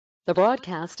The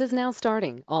broadcast is now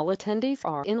starting. All attendees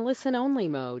are in listen-only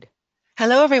mode.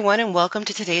 Hello, everyone, and welcome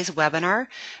to today's webinar,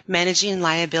 Managing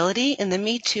Liability in the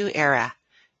Me Too Era.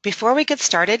 Before we get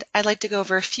started, I'd like to go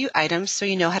over a few items so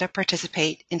you know how to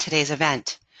participate in today's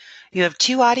event. You have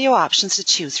two audio options to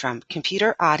choose from,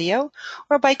 computer audio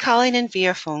or by calling in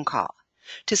via phone call.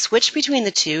 To switch between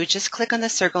the two, just click on the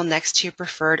circle next to your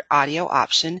preferred audio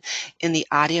option in the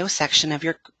audio section of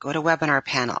your GoToWebinar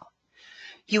panel.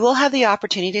 You will have the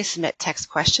opportunity to submit text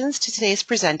questions to today's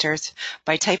presenters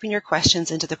by typing your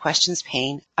questions into the questions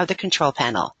pane of the control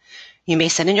panel. You may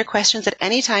send in your questions at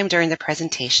any time during the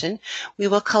presentation. We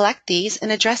will collect these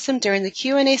and address them during the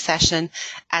Q&A session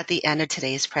at the end of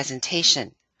today's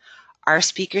presentation. Our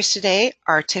speakers today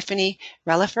are Tiffany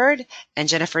Relaford and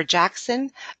Jennifer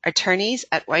Jackson, attorneys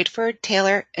at Whiteford,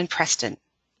 Taylor, and Preston.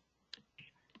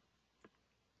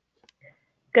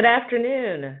 Good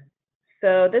afternoon.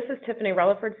 So this is Tiffany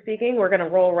Relaford speaking. We're going to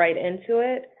roll right into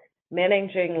it,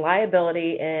 managing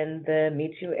liability in the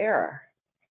Me Too era.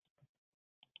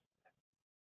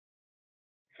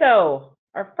 So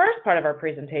our first part of our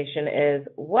presentation is,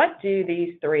 what do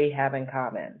these three have in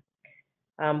common?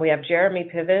 We have Jeremy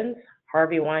Pivens,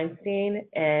 Harvey Weinstein,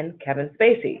 and Kevin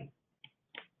Spacey.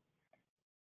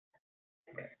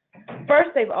 First,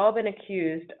 they've all been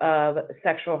accused of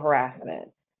sexual harassment.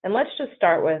 And let's just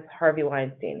start with Harvey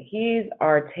Weinstein. He's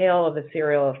our tale of a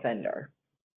serial offender.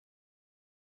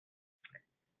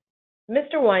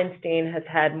 Mr. Weinstein has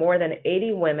had more than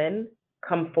 80 women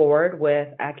come forward with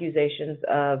accusations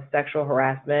of sexual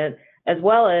harassment, as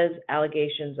well as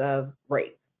allegations of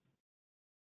rape.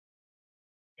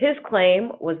 His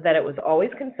claim was that it was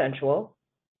always consensual.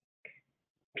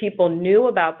 People knew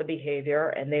about the behavior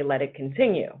and they let it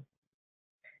continue.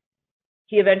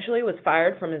 He eventually was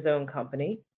fired from his own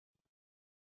company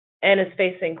and is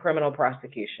facing criminal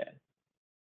prosecution.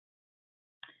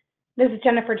 This is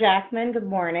Jennifer Jackson. Good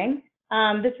morning.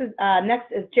 Next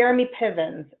is Jeremy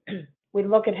Pivens. We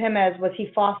look at him as, was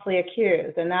he falsely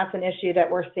accused? And that's an issue that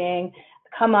we're seeing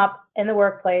come up in the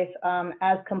workplace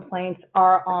as complaints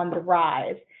are on the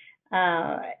rise.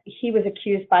 He was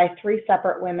accused by 3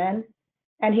 separate women,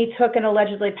 and he took and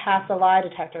allegedly passed a lie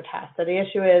detector test. So the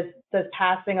issue is, does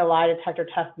passing a lie detector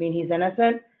test mean he's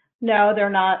innocent? No, they're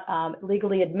not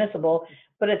legally admissible,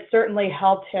 but it certainly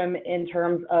helped him in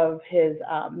terms of his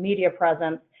media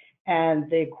presence and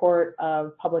the court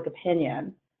of public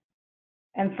opinion.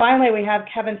 And finally, we have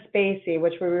Kevin Spacey,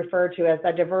 which we refer to as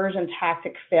a diversion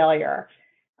tactic failure.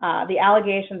 The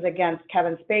allegations against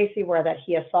Kevin Spacey were that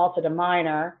he assaulted a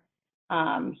minor.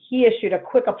 He issued a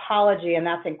quick apology, and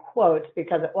that's in quotes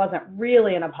because it wasn't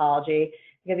really an apology,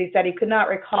 because he said he could not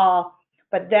recall,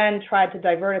 but then tried to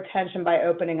divert attention by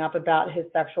opening up about his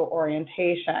sexual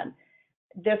orientation.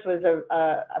 This was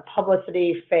a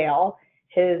publicity fail.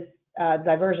 His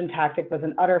diversion tactic was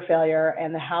an utter failure,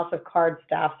 and the House of Cards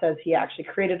staff says he actually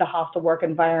created a hostile work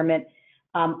environment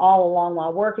all along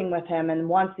while working with him, and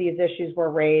once these issues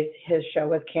were raised, his show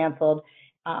was canceled.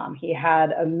 He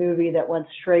had a movie that went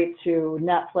straight to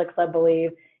Netflix, I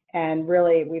believe, and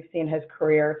really we've seen his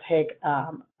career take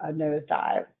a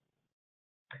nosedive.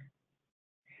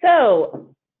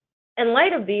 So, in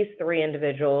light of these 3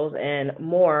 individuals and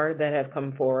more that have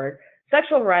come forward,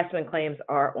 sexual harassment claims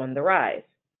are on the rise.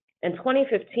 In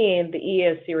 2015, the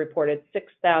EEOC reported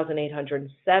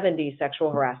 6,870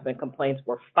 sexual harassment complaints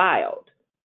were filed.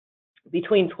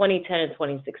 Between 2010 and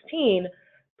 2016,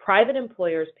 private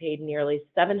employers paid nearly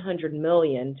 $700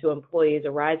 million to employees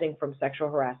arising from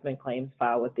sexual harassment claims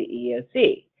filed with the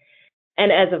EEOC. And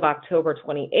as of October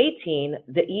 2018,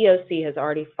 the EEOC has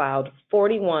already filed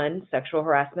 41 sexual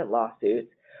harassment lawsuits,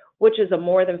 which is a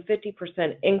more than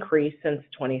 50% increase since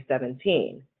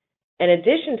 2017. In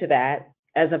addition to that,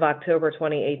 as of October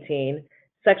 2018,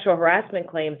 sexual harassment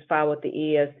claims filed with the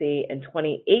EEOC in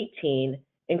 2018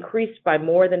 increased by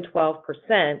more than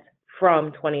 12%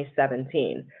 from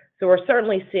 2017. So we're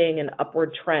certainly seeing an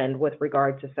upward trend with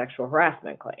regard to sexual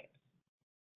harassment claims.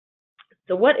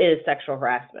 So what is sexual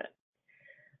harassment?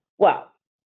 Well,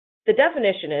 the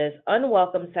definition is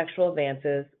unwelcome sexual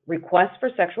advances, requests for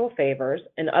sexual favors,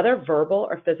 and other verbal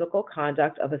or physical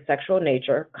conduct of a sexual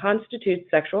nature constitutes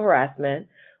sexual harassment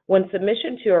when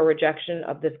submission to or rejection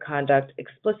of this conduct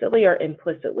explicitly or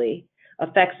implicitly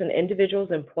affects an individual's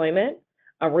employment,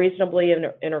 unreasonably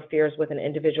interferes with an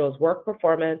individual's work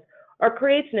performance, or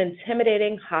creates an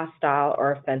intimidating, hostile,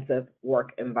 or offensive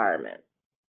work environment.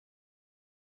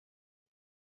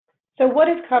 So what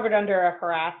is covered under a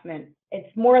harassment?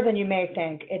 It's more than you may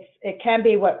think. It can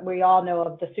be what we all know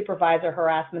of the supervisor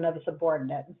harassment of a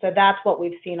subordinate. So that's what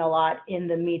we've seen a lot in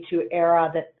the Me Too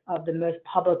era, that of the most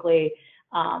publicly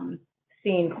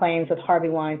seen claims with Harvey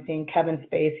Weinstein, Kevin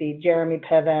Spacey, Jeremy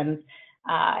Piven.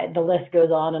 The list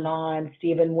goes on and on.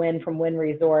 Stephen Wynn from Wynn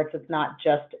Resorts. It's not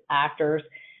just actors.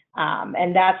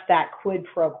 And that's that quid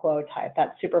pro quo type,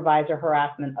 that supervisor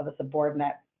harassment of a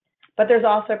subordinate. But there's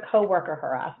also coworker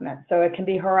harassment. So it can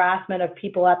be harassment of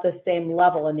people at the same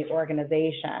level in the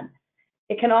organization.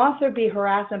 It can also be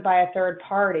harassment by a third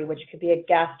party, which could be a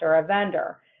guest or a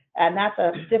vendor. And that's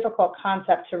a difficult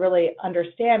concept to really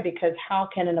understand, because how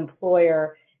can an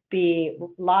employer be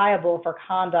liable for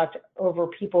conduct over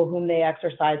people whom they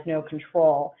exercise no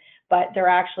control? But there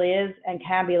actually is and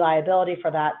can be liability for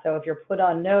that. So if you're put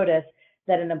on notice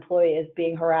that an employee is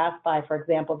being harassed by, for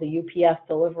example, the UPS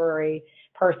delivery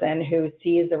person who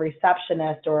sees the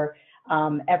receptionist or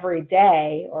every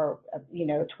day or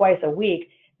twice a week,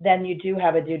 then you do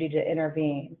have a duty to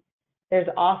intervene. There's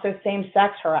also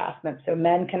same-sex harassment. So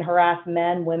men can harass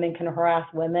men, women can harass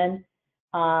women,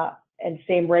 and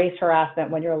same-race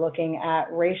harassment when you're looking at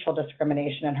racial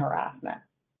discrimination and harassment.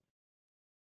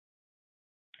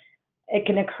 It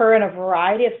can occur in a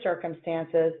variety of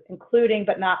circumstances, including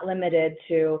but not limited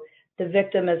to the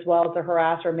victim as well as the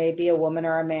harasser may be a woman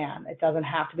or a man. It doesn't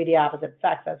have to be the opposite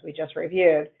sex, as we just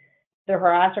reviewed. The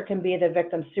harasser can be the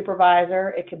victim's supervisor.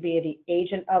 It could be the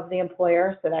agent of the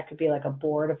employer, so that could be like a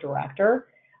board of director,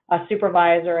 a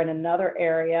supervisor in another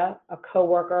area, a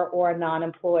coworker, or a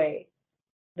non-employee.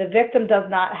 The victim does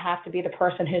not have to be the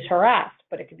person who's harassed,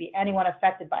 but it could be anyone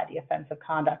affected by the offensive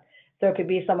conduct. So it could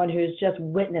be someone who's just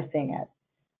witnessing it.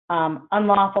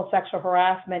 Unlawful sexual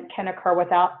harassment can occur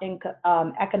without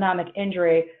economic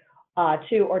injury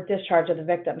to or discharge of the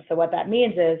victim. So what that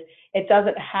means is it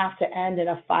doesn't have to end in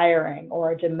a firing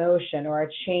or a demotion or a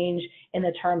change in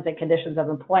the terms and conditions of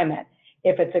employment.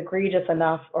 If it's egregious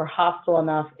enough or hostile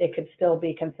enough, it could still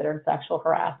be considered sexual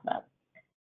harassment.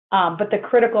 But the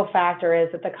critical factor is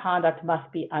that the conduct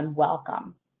must be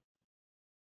unwelcome.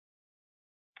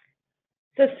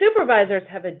 So supervisors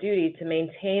have a duty to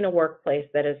maintain a workplace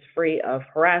that is free of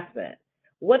harassment.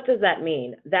 What does that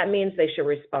mean? That means they should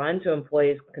respond to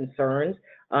employees' concerns.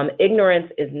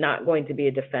 Ignorance is not going to be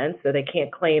a defense, so they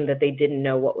can't claim that they didn't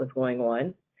know what was going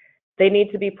on. They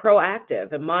need to be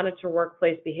proactive and monitor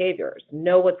workplace behaviors,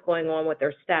 know what's going on with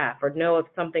their staff, or know if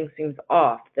something seems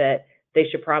off that they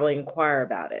should probably inquire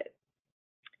about it.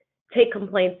 Take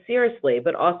complaints seriously,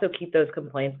 but also keep those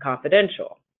complaints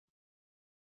confidential.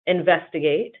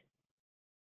 Investigate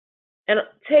and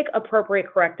take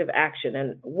appropriate corrective action.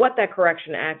 And what that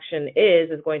correction action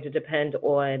is going to depend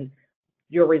on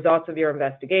your results of your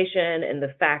investigation and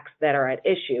the facts that are at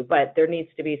issue, but there needs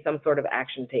to be some sort of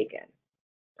action taken.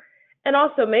 And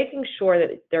also making sure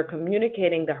that they're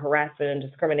communicating the harassment and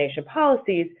discrimination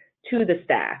policies to the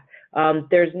staff.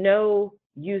 There's no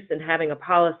use in having a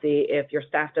policy if your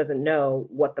staff doesn't know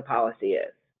what the policy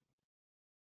is.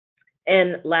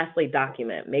 And lastly,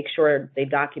 document. Make sure they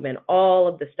document all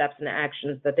of the steps and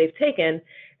actions that they've taken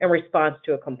in response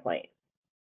to a complaint.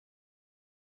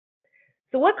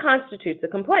 So what constitutes a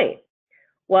complaint?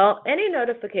 Well, any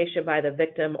notification by the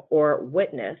victim or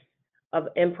witness of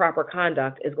improper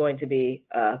conduct is going to be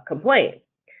a complaint.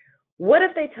 What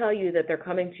if they tell you that they're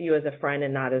coming to you as a friend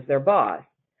and not as their boss?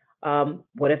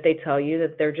 What if they tell you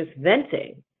that they're just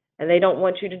venting and they don't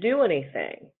want you to do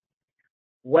anything?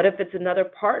 What if it's another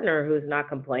partner who's not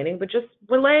complaining, but just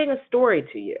relaying a story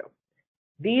to you?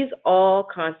 These all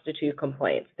constitute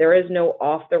complaints. There is no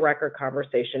off-the-record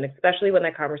conversation, especially when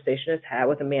that conversation is had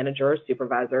with a manager or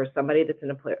supervisor or somebody that's in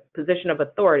a position of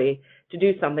authority to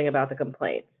do something about the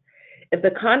complaints. If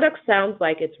the conduct sounds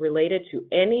like it's related to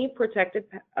any protected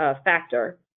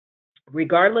factor,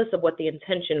 regardless of what the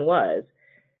intention was,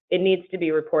 it needs to be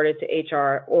reported to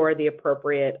HR or the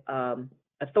appropriate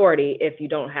authority if you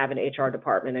don't have an HR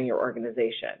department in your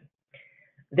organization.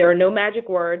 There are no magic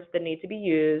words that need to be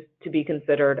used to be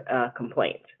considered a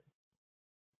complaint.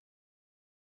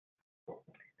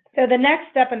 So the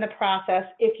next step in the process,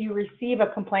 if you receive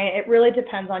a complaint, it really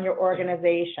depends on your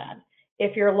organization.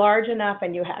 If you're large enough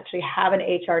and you actually have an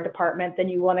HR department, then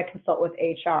you want to consult with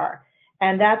HR.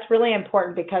 And that's really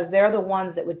important because they're the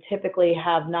ones that would typically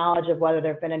have knowledge of whether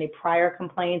there have been any prior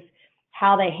complaints,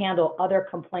 how they handle other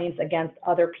complaints against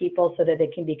other people so that they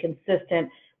can be consistent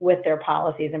with their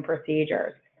policies and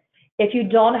procedures. If you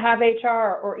don't have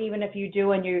HR, or even if you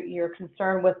do and you're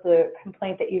concerned with the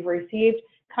complaint that you've received,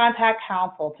 contact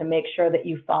counsel to make sure that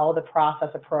you follow the process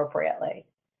appropriately.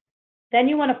 Then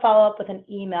you want to follow up with an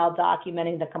email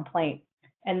documenting the complaint.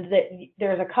 And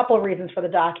there's a couple of reasons for the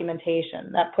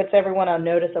documentation. That puts everyone on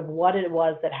notice of what it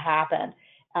was that happened.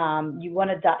 You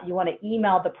want to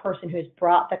email the person who's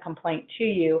brought the complaint to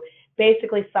you,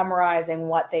 basically summarizing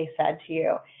what they said to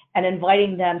you. and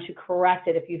inviting them to correct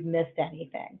it if you've missed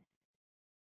anything.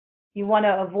 You want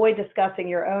to avoid discussing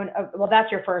your own, well,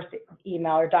 that's your first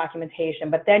email or documentation,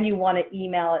 but then you want to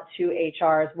email it to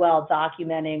HR as well,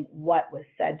 documenting what was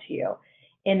said to you.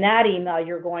 In that email,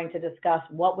 you're going to discuss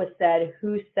what was said,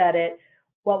 who said it,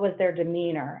 what was their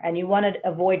demeanor, and you want to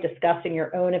avoid discussing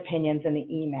your own opinions in the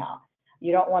email.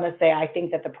 You don't want to say, I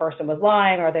think that the person was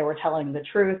lying or they were telling the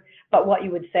truth, but what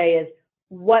you would say is,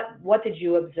 what did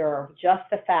you observe? Just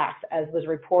the facts as was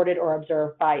reported or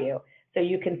observed by you. So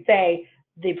you can say,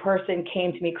 the person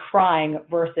came to me crying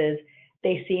versus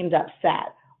they seemed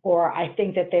upset, or I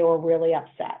think that they were really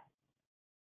upset.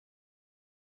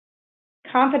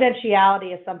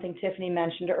 Confidentiality is something Tiffany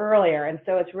mentioned earlier, and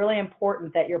so it's really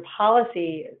important that your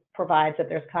policy provides that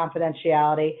there's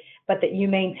confidentiality, but that you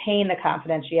maintain the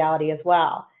confidentiality as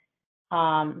well.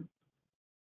 And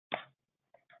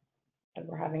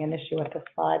we're having an issue with the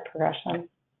slide progression.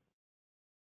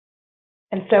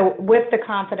 And so with the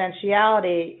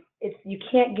confidentiality, you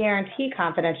can't guarantee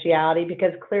confidentiality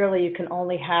because clearly you can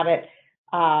only have it,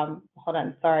 hold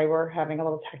on, sorry, we're having a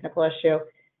little technical issue.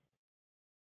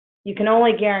 You can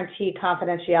only guarantee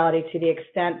confidentiality to the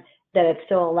extent that it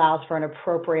still allows for an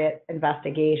appropriate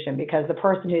investigation, because the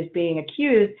person who's being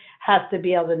accused has to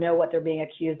be able to know what they're being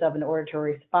accused of in order to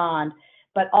respond.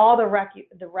 But all the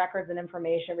records and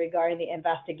information regarding the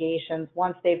investigations,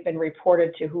 once they've been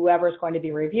reported to whoever's going to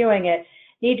be reviewing it,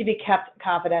 need to be kept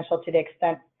confidential to the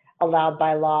extent allowed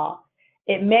by law.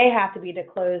 It may have to be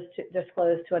disclosed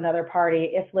to another party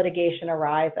if litigation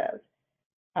arises.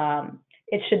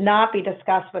 It should not be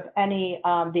discussed with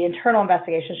the internal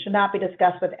investigation should not be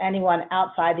discussed with anyone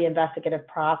outside the investigative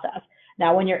process.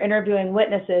 Now, when you're interviewing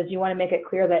witnesses, you want to make it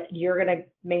clear that you're going to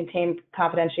maintain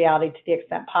confidentiality to the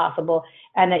extent possible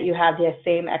and that you have the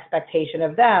same expectation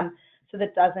of them so that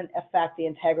it doesn't affect the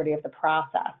integrity of the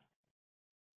process.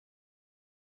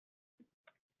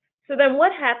 So then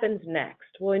what happens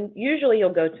next? Well, usually you'll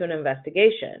go to an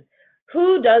investigation.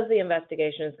 Who does the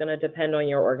investigation is going to depend on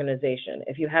your organization.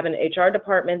 If you have an HR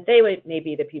department, they may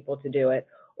be the people to do it,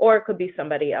 or it could be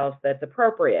somebody else that's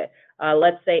appropriate.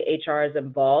 Let's say HR is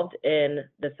involved in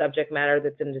the subject matter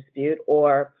that's in dispute,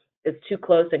 or is too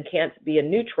close and can't be a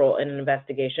neutral in an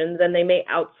investigation, then they may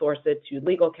outsource it to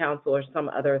legal counsel or some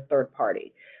other third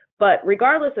party. But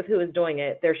regardless of who is doing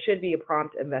it, there should be a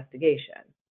prompt investigation.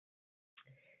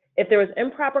 If there was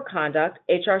improper conduct,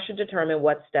 HR should determine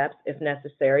what steps, if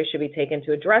necessary, should be taken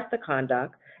to address the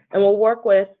conduct, and will work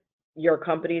with your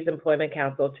company's employment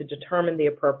counsel to determine the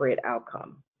appropriate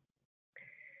outcome.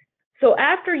 So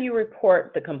after you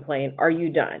report the complaint, are you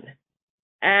done?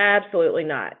 Absolutely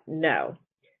not. No.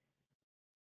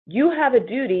 You have a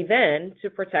duty then to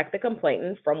protect the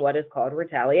complainant from what is called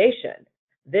retaliation.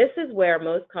 This is where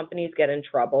most companies get in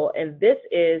trouble, and this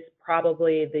is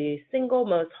probably the single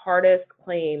most hardest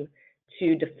claim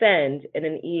to defend in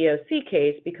an EEOC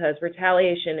case because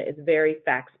retaliation is very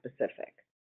fact specific.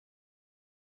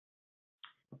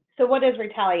 So what is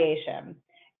retaliation?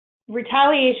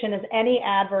 Retaliation is any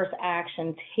adverse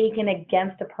action taken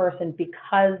against a person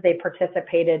because they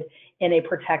participated in a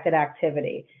protected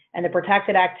activity. And the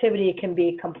protected activity can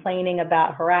be complaining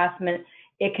about harassment.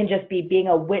 It can just be being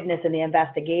a witness in the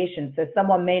investigation. So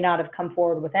someone may not have come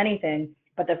forward with anything,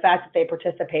 but the fact that they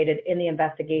participated in the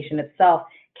investigation itself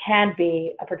can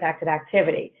be a protected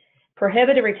activity.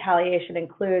 Prohibited retaliation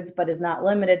includes, but is not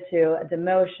limited to, a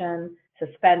demotion,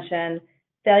 suspension,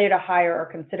 failure to hire or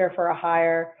consider for a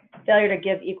hire, failure to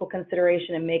give equal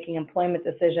consideration in making employment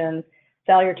decisions,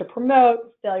 failure to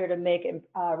promote, failure to make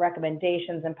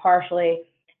recommendations impartially,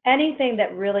 anything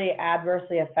that really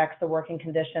adversely affects the working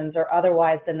conditions or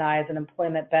otherwise denies an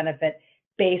employment benefit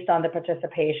based on the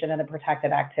participation in the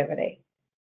protected activity.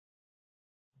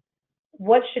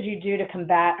 What should you do to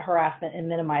combat harassment and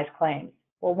minimize claims?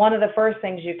 Well, one of the first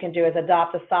things you can do is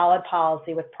adopt a solid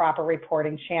policy with proper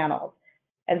reporting channels.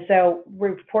 And so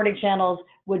reporting channels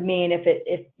would mean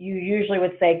if you usually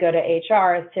would say go to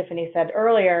HR, as Tiffany said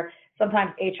earlier,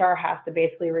 sometimes HR has to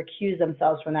basically recuse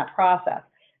themselves from that process.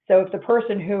 So if the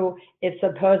person who is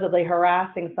supposedly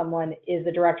harassing someone is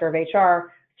the director of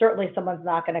HR, certainly someone's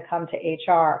not going to come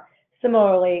to HR.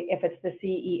 Similarly, if it's the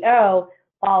CEO,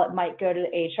 while it might go to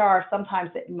the HR,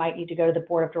 sometimes it might need to go to the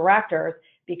board of directors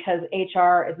because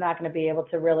HR is not going to be able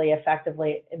to really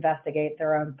effectively investigate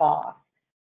their own boss.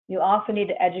 You also need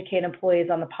to educate employees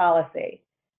on the policy,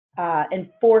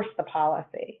 enforce the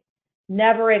policy.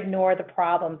 Never ignore the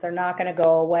problems. They're not going to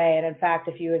go away. And in fact,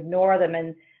 if you ignore them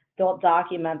and don't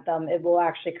document them, it will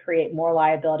actually create more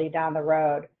liability down the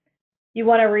road. You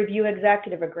want to review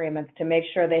executive agreements to make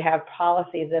sure they have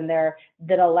policies in there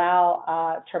that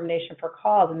allow termination for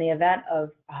cause in the event of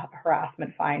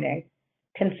harassment finding.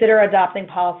 Consider adopting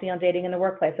policy on dating in the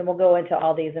workplace, and we'll go into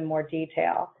all these in more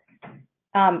detail.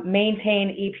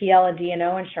 Maintain EPL and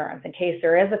D&O insurance in case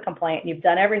there is a complaint and you've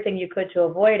done everything you could to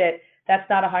avoid it. That's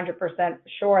not 100%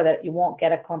 sure that you won't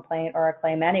get a complaint or a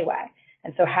claim anyway.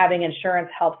 And so having insurance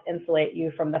helps insulate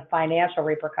you from the financial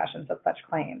repercussions of such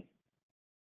claims.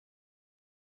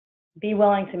 Be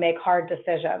willing to make hard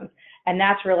decisions. And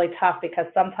that's really tough because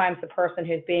sometimes the person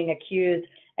who's being accused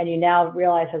and you now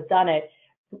realize has done it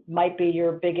might be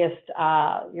your biggest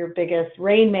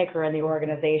rainmaker in the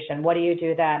organization. What do you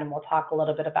do then? And we'll talk a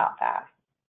little bit about that.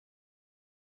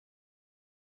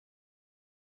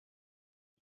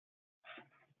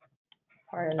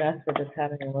 Pardon us for just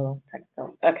having a little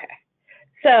technical. Okay.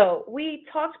 So we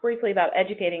talked briefly about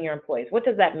educating your employees. What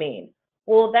does that mean?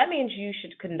 Well, that means you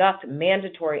should conduct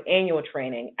mandatory annual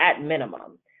training at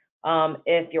minimum.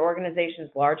 If your organization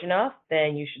is large enough,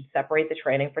 then you should separate the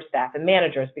training for staff and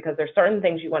managers because there's certain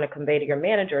things you want to convey to your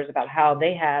managers about how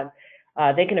they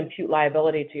can impute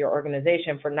liability to your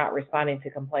organization for not responding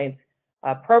to complaints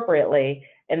appropriately.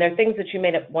 And there are things that you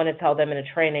may want to tell them in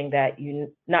a training that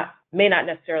you may not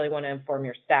necessarily want to inform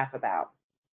your staff about.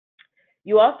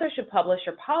 You also should publish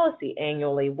your policy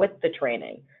annually with the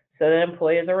training so that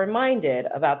employees are reminded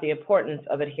about the importance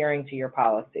of adhering to your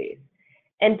policies.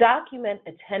 And document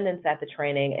attendance at the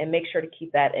training and make sure to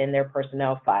keep that in their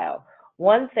personnel file.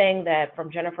 One thing that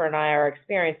from Jennifer and I our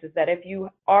experience is that if you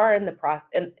are in the process,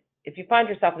 and if you find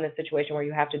yourself in this situation where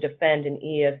you have to defend an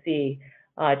EEOC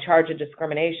charge of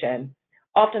discrimination,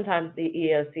 oftentimes the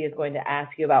EEOC is going to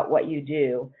ask you about what you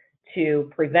do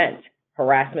to prevent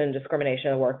harassment and discrimination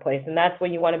in the workplace. And that's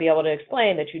when you want to be able to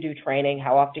explain that you do training,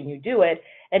 how often you do it,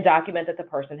 and document that the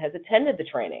person has attended the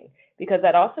training. Because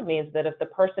that also means that if the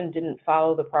person didn't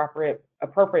follow the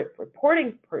appropriate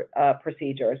reporting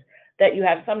procedures, that you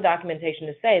have some documentation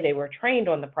to say they were trained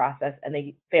on the process and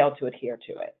they failed to adhere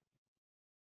to it.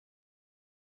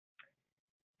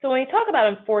 So when you talk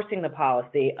about enforcing the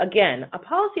policy, again, a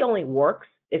policy only works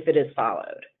if it is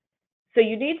followed. So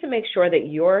you need to make sure that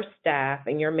your staff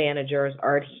and your managers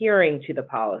are adhering to the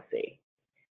policy.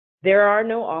 There are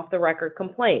no off-the-record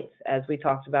complaints, as we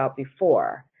talked about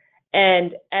before.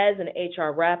 And as an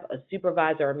HR rep, a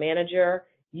supervisor, or manager,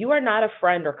 you are not a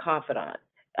friend or confidant.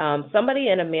 Somebody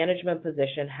in a management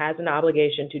position has an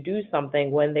obligation to do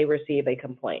something when they receive a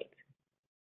complaint.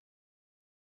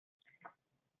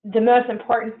 The most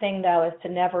important thing, though, is to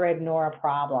never ignore a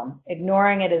problem.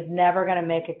 Ignoring it is never going to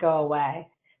make it go away.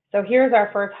 So here's our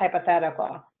first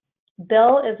hypothetical.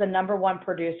 Bill is the #1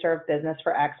 producer of business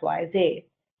for XYZ.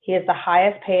 He is the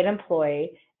highest paid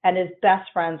employee and is best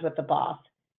friends with the boss.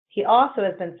 He also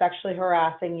has been sexually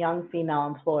harassing young female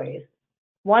employees.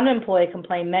 One employee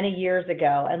complained many years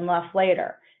ago and left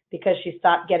later because she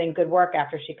stopped getting good work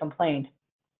after she complained.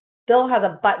 Bill has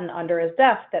a button under his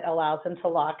desk that allows him to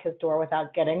lock his door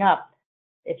without getting up.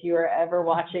 If you are ever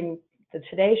watching the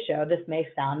Today Show, this may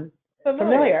sound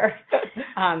familiar.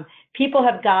 People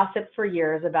have gossiped for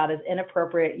years about his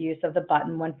inappropriate use of the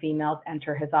button when females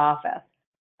enter his office.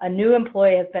 A new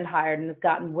employee has been hired and has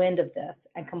gotten wind of this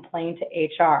and complained to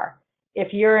HR.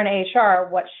 If you're in HR,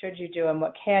 what should you do and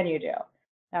what can you do?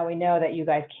 Now, we know that you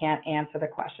guys can't answer the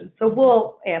question, so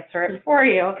we'll answer it for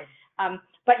you.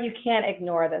 But you can't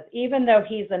ignore this. Even though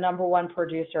he's the #1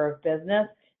 producer of business,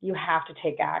 you have to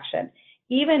take action.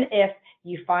 Even if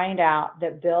you find out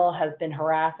that Bill has been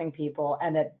harassing people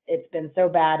and that it's been so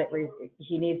bad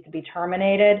he needs to be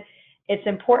terminated, it's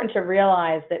important to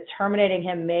realize that terminating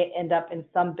him may end up in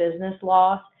some business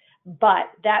loss, but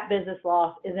that business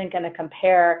loss isn't going to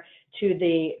compare to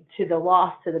the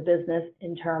loss to the business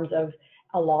in terms of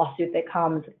a lawsuit that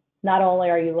comes. Not only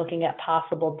are you looking at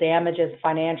possible damages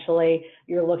financially,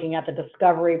 you're looking at the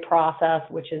discovery process,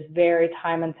 which is very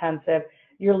time intensive.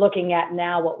 You're looking at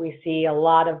now what we see a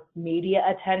lot of media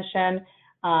attention,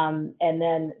 and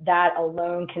then that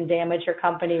alone can damage your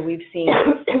company. We've seen,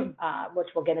 which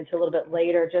we'll get into a little bit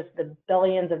later, just the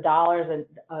billions of dollars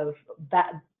of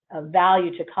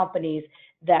value to companies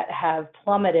that have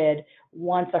plummeted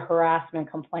once a harassment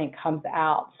complaint comes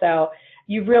out. So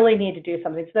you really need to do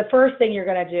something. So the first thing you're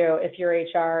going to do if you're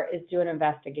HR is do an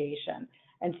investigation.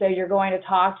 And so you're going to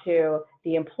talk to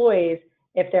the employees,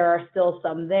 if there are still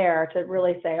some there, to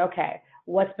really say, okay,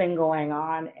 what's been going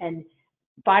on, and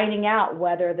finding out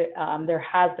whether there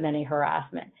has been any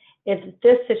harassment. If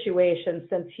this situation,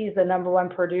 since he's the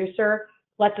 #1 producer,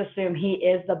 let's assume he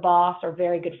is the boss or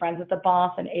very good friends with the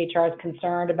boss, and HR is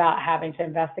concerned about having to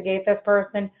investigate this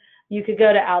person, you could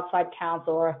go to outside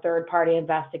counsel or a third-party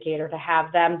investigator to have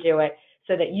them do it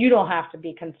so that you don't have to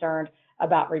be concerned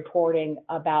about reporting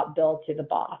about Bill to the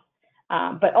boss.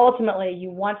 But ultimately, you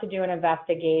want to do an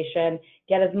investigation,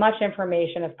 get as much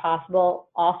information as possible,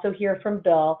 also hear from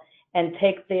Bill, and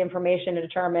take the information to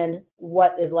determine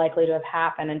what is likely to have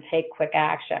happened and take quick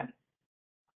action.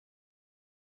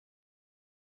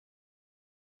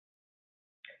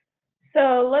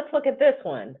 So let's look at this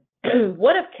one.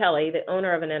 What if Kelly, the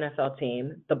owner of an NFL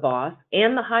team, the boss,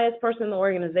 and the highest person in the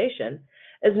organization,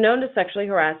 is known to sexually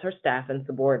harass her staff and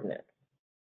subordinates?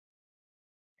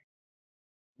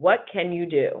 What can you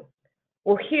do?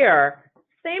 Well, here,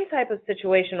 same type of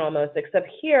situation almost, except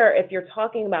here, if you're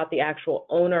talking about the actual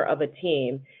owner of a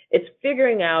team, it's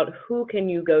figuring out who can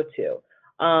you go to.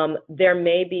 There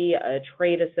may be a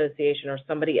trade association or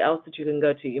somebody else that you can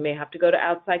go to. You may have to go to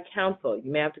outside counsel.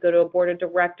 You may have to go to a board of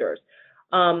directors.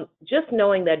 Just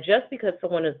knowing that just because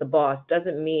someone is the boss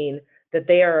doesn't mean that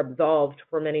they are absolved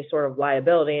from any sort of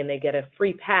liability and they get a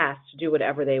free pass to do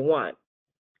whatever they want.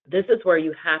 This is where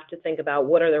you have to think about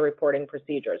what are the reporting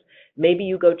procedures. Maybe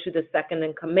you go to the second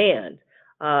in command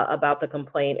about the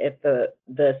complaint if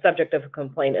the subject of a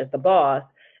complaint is the boss,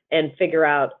 and figure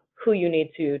out who you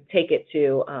need to take it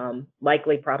to,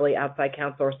 likely probably outside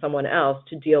counsel or someone else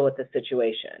to deal with the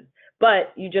situation.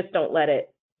 But you just don't let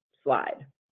it slide.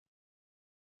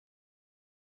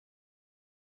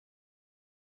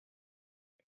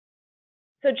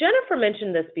 So Jennifer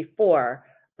mentioned this before,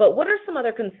 but what are some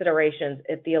other considerations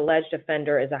if the alleged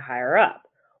offender is a higher up?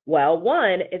 Well,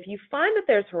 one, if you find that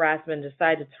there's harassment and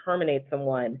decide to terminate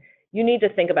someone, you need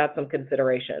to think about some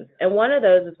considerations. And one of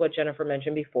those is what Jennifer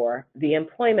mentioned before, the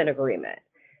employment agreement.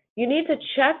 You need to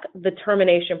check the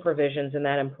termination provisions in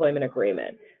that employment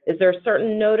agreement. Is there a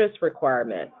certain notice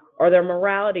requirement? Are there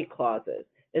morality clauses?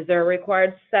 Is there a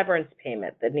required severance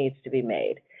payment that needs to be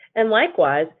made? And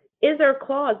likewise, is there a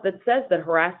clause that says that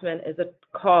harassment is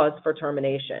a cause for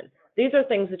termination? These are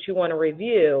things that you want to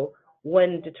review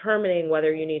when determining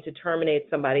whether you need to terminate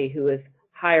somebody who is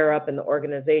higher up in the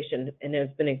organization and has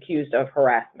been accused of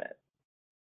harassment.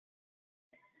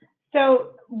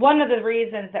 So one of the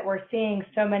reasons that we're seeing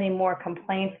so many more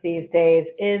complaints these days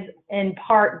is in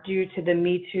part due to the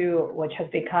Me Too, which has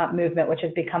become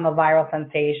a viral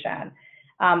sensation.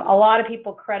 A lot of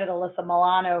people credit Alyssa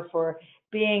Milano for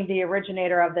being the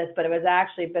originator of this, but it was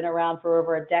actually been around for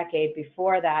over a decade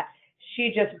before that.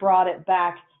 She just brought it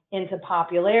back into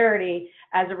popularity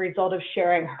as a result of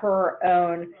sharing her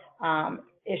own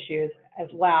issues as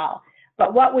well.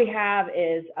 But what we have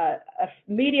is a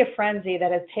media frenzy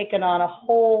that has taken on a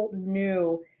whole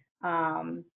new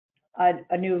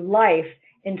a new life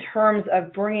in terms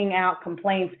of bringing out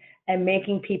complaints and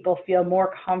making people feel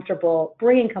more comfortable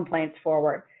bringing complaints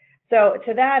forward. So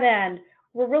to that end,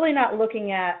 we're really not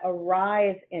looking at a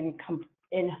rise in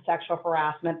sexual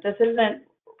harassment. This isn't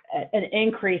an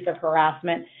increase of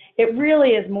harassment. It really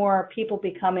is more people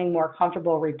becoming more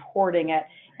comfortable reporting it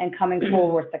and coming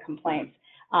forward with the complaints,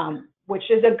 which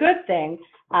is a good thing,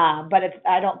 but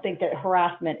I don't think that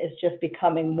harassment is just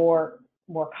becoming more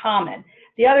common.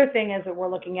 The other thing is that we're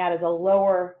looking at is a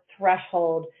lower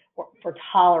threshold for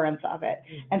tolerance of it.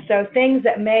 And so things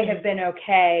that may have been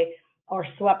okay or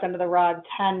swept under the rug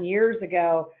 10 years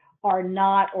ago are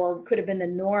not, or could have been the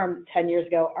norm 10 years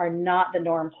ago, are not the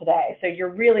norm today. So you're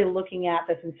really looking at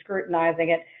this and scrutinizing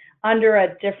it under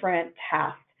a different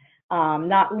test,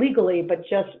 not legally, but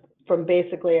just from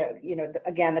basically,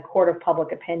 again, the court of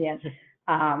public opinion.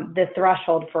 The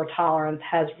threshold for tolerance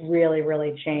has really,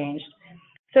 really changed.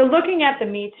 So looking at the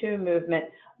Me Too movement,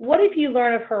 what if you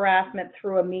learn of harassment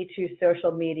through a Me Too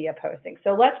social media posting?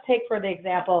 So let's take, for the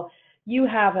example, you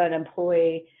have an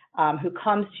employee who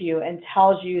comes to you and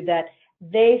tells you that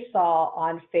they saw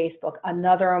on Facebook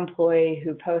another employee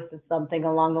who posted something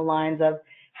along the lines of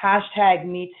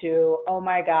 #MeToo, oh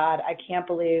my God, I can't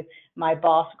believe my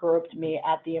boss groped me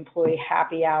at the employee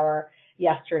happy hour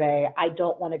yesterday. I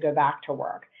don't want to go back to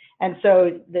work. And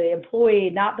so the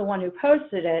employee, not the one who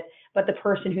posted it, but the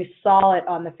person who saw it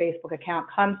on the Facebook account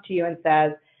comes to you and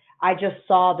says, I just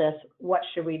saw this, what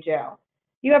should we do?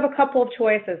 You have a couple of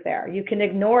choices there. You can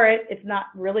ignore it. It's not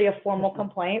really a formal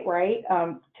complaint, right?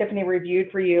 Tiffany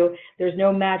reviewed for you. There's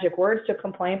no magic words to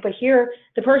complaint, but here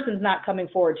the person's not coming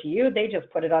forward to you. They just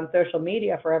put it on social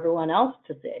media for everyone else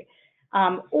to see.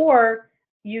 Or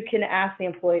you can ask the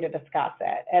employee to discuss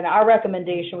it. And our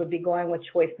recommendation would be going with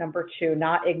choice number 2,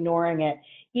 not ignoring it.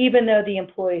 Even though the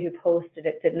employee who posted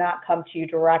it did not come to you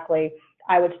directly,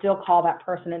 I would still call that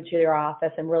person into your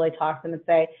office and really talk to them and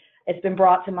say, it's been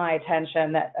brought to my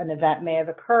attention that an event may have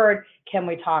occurred. Can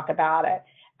we talk about it?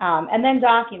 and then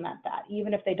document that,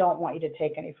 even if they don't want you to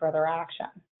take any further action.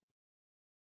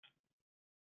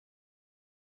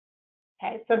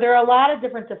 Okay, so there are a lot of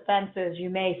different defenses you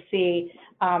may see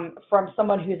from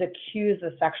someone who's accused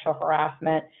of sexual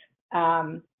harassment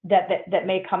that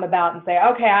may come about and say,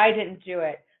 okay, I didn't do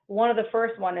it. One of the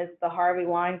first one is the Harvey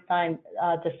Weinstein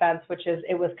defense, which is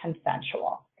it was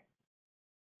consensual.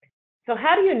 So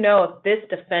how do you know if this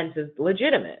defense is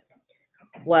legitimate?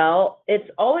 Well, it's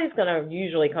always going to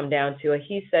usually come down to a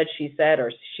he said, she said,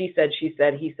 or she said, he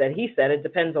said. It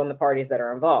depends on the parties that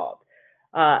are involved.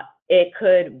 It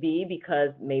could be because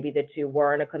maybe the two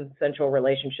were in a consensual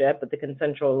relationship, but the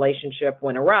consensual relationship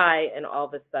went awry, and all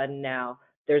of a sudden now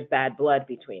there's bad blood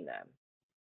between them.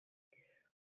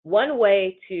 One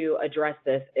way to address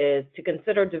this is to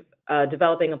consider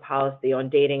developing a policy on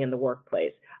dating in the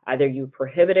workplace. Either you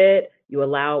prohibit it, you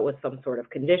allow it with some sort of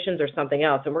conditions or something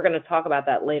else, and we're going to talk about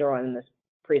that later on in this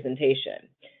presentation.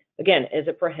 Again, is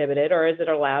it prohibited or is it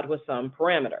allowed with some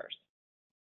parameters?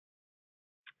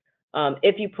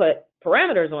 If you put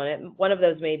parameters on it, one of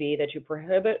those may be that you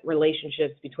prohibit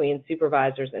relationships between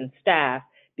supervisors and staff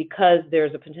because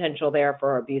there's a potential there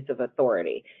for abuse of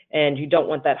authority, and you don't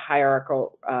want that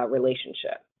hierarchical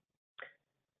relationship.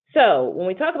 So when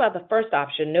we talk about the first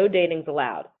option, no dating's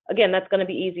allowed. Again, that's going to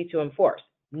be easy to enforce.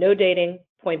 No dating,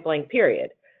 point blank, period.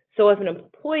 So if an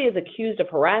employee is accused of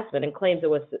harassment and claims it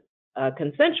was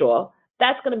consensual,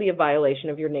 that's going to be a violation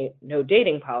of your no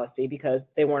dating policy because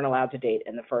they weren't allowed to date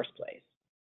in the first place.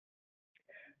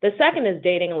 The second is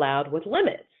dating allowed with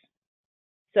limits.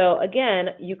 So again,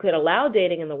 you could allow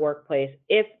dating in the workplace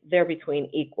if they're between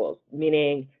equals,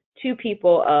 meaning two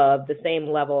people of the same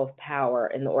level of power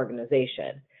in the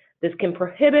organization. This can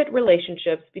prohibit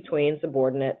relationships between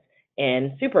subordinates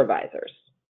and supervisors.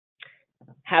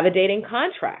 Have a dating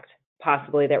contract,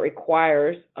 possibly that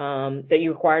requires that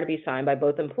you require to be signed by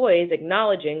both employees,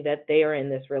 acknowledging that they are in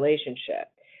this relationship.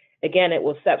 Again, it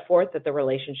will set forth that the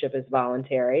relationship is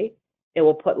voluntary. It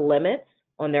will put limits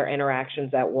on their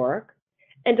interactions at work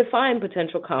and define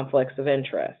potential conflicts of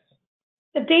interest.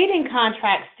 The dating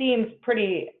contract seems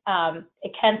pretty,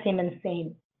 it can seem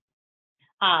insane,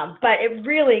 but it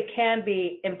really can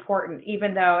be important,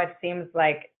 even though it seems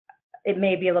like it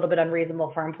may be a little bit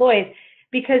unreasonable for employees,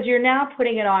 because you're now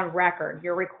putting it on record.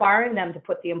 You're requiring them to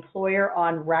put the employer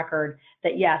on record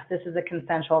that, yes, this is a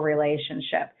consensual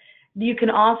relationship. You can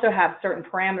also have certain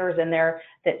parameters in there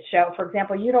that show, for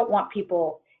example, you don't want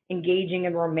people engaging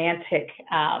in romantic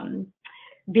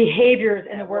behaviors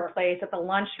in the workplace, at the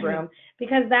lunchroom,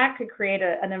 because that could create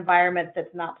an environment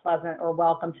that's not pleasant or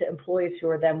welcome to employees who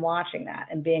are then watching that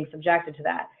and being subjected to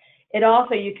that. It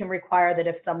also, you can require that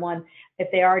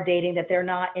if they are dating, that they're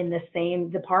not in the same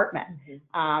department.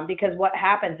 Because what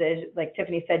happens is, like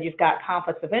Tiffany said, you've got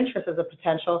conflicts of interest as a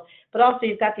potential, but also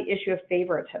you've got the issue of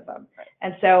favoritism.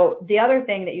 And so the other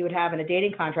thing that you would have in a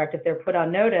dating contract, if they're put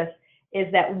on notice, is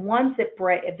that once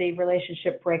if the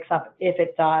relationship breaks up, if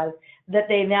it does, that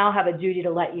they now have a duty to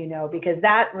let you know, because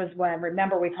that was when,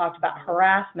 remember, we talked about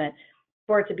harassment.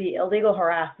 For it to be illegal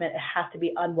harassment, it has to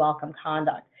be unwelcome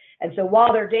conduct. And so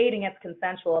while they're dating, it's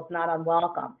consensual, it's not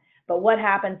unwelcome. But what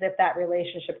happens if that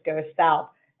relationship goes south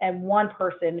and one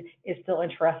person is still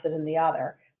interested in the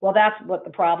other? Well, that's what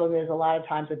the problem is a lot of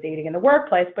times with dating in the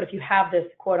workplace. But if you have this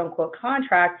quote unquote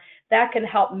contract, that can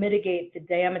help mitigate the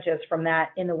damages from that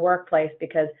in the workplace,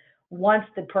 because once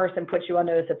the person puts you on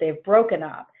notice that they've broken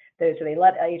up, so they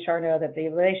let HR know that the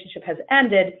relationship has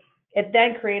ended, it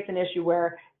then creates an issue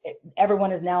where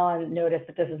everyone is now on notice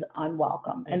that this is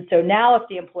unwelcome. And so now if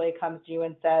the employee comes to you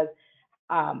and says,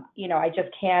 I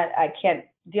can't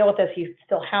deal with this, he's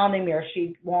still hounding me or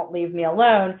she won't leave me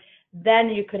alone, then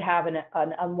you could have an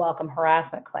unwelcome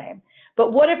harassment claim.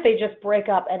 But what if they just break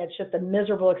up and it's just a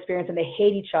miserable experience and they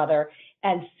hate each other,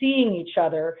 and seeing each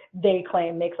other, they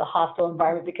claim, makes a hostile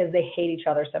environment because they hate each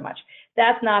other so much?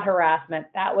 That's not harassment.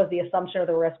 That was the assumption of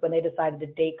the risk when they decided to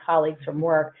date colleagues from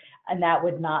work, and that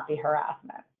would not be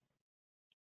harassment.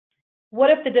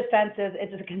 What if the defense is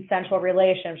it's a consensual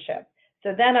relationship?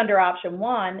 So then under option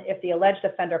one, if the alleged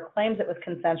offender claims it was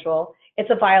consensual, it's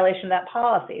a violation of that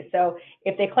policy. So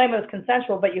if they claim it was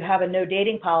consensual, but you have a no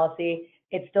dating policy,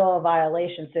 it's still a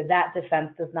violation. So that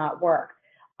defense does not work.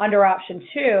 Under option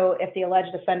two, if the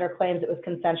alleged offender claims it was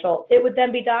consensual, it would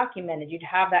then be documented. You'd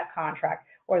have that contract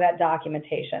or that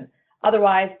documentation.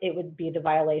 Otherwise, it would be the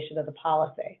violation of the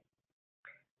policy.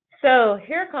 So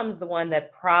here comes the one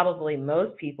that probably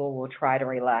most people will try to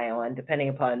rely on, depending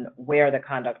upon where the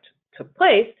conduct took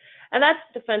place, and that's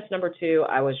defense number two,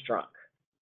 I was drunk.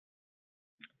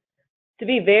 To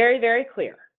be very, very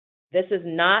clear, this is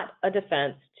not a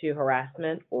defense to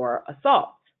harassment or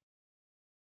assault.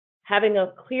 Having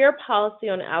a clear policy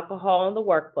on alcohol in the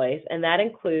workplace, and that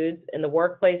includes in the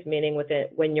workplace, meaning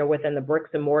when you're within the bricks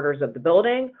and mortars of the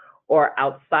building, or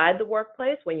outside the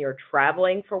workplace when you're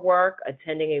traveling for work,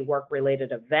 attending a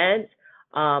work-related event,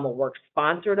 a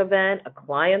work-sponsored event, a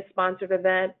client-sponsored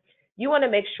event. You want to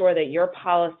make sure that your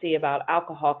policy about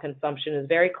alcohol consumption is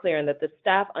very clear and that the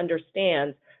staff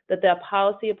understands that that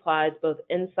policy applies both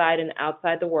inside and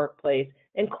outside the workplace,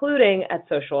 including at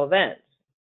social events.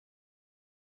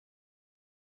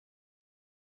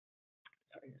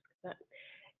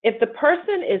 If the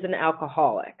person is an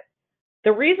alcoholic,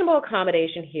 the reasonable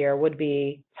accommodation here would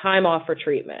be time off for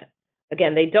treatment.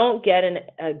 Again, they don't get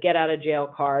a get out of jail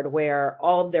card where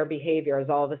all of their behavior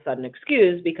is all of a sudden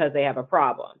excused because they have a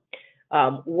problem.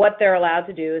 What they're allowed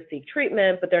to do is seek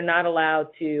treatment, but they're not allowed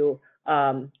to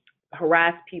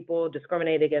harass people,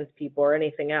 discriminate against people, or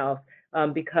anything else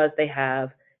because they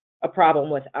have a problem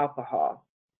with alcohol.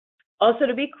 Also,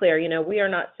 to be clear, we are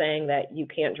not saying that you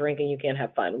can't drink and you can't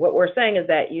have fun. What we're saying is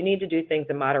that you need to do things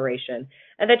in moderation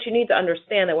and that you need to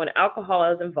understand that when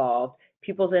alcohol is involved,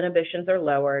 people's inhibitions are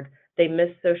lowered, they miss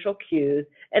social cues,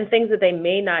 and things that they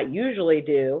may not usually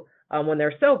do when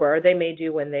they're sober, they may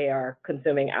do when they are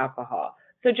consuming alcohol.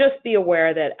 So just be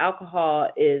aware that alcohol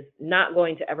is not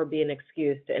going to ever be an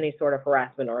excuse to any sort of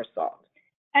harassment or assault.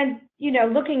 And,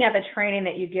 looking at the training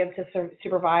that you give to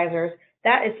supervisors,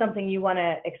 that is something you want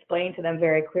to explain to them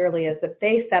very clearly, is that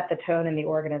they set the tone in the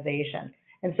organization.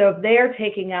 And so if they're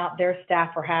taking out their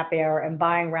staff for happy hour and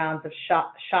buying rounds of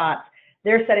shots,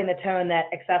 they're setting the tone that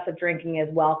excessive drinking is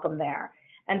welcome there.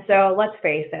 And so let's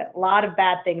face it, a lot of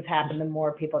bad things happen the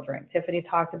more people drink. Tiffany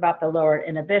talked about the lowered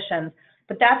inhibitions,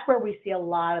 but that's where we see a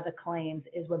lot of the claims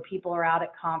is when people are out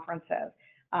at conferences,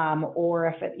 or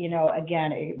if it,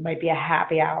 again, it might be a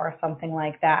happy hour or something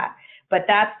like that. But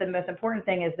that's the most important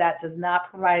thing, is that does not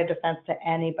provide a defense to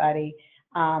anybody.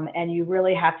 And you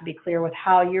really have to be clear with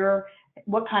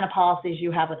what kind of policies you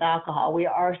have with alcohol. We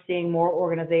are seeing more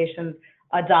organizations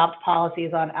adopt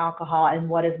policies on alcohol and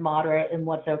what is moderate and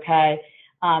what's okay.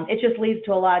 It just leads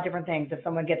to a lot of different things. If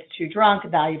someone gets too drunk,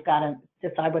 now you've got to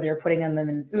decide whether you're putting them in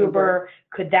an Uber.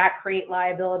 Could that create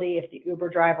liability if the Uber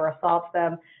driver assaults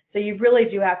them? So you really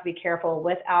do have to be careful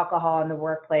with alcohol in the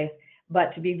workplace.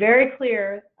 But to be very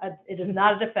clear, it is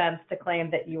not a defense to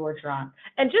claim that you were drunk.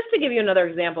 And just to give you another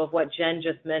example of what Jen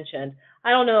just mentioned, I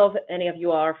don't know if any of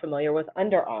you all are familiar with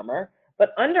Under Armour,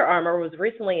 but Under Armour was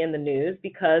recently in the news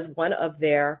because one of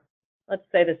their, let's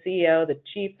say the CEO, the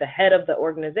chief, the head of the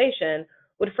organization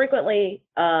would frequently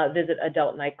visit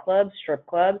adult nightclubs, strip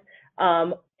clubs,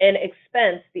 and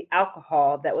expense the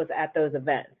alcohol that was at those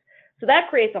events. So that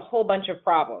creates a whole bunch of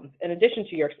problems. In addition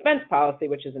to your expense policy,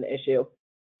 which is an issue,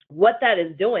 what that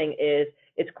is doing is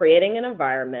it's creating an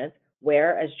environment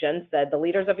where, as Jen said, the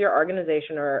leaders of your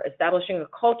organization are establishing a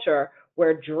culture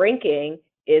where drinking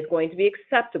is going to be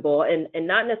acceptable, and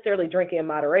not necessarily drinking in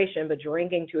moderation, but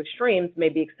drinking to extremes may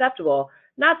be acceptable.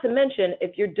 Not to mention,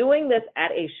 if you're doing this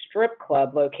at a strip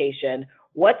club location,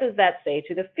 what does that say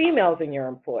to the females in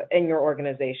your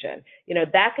organization?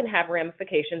 That can have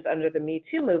ramifications under the Me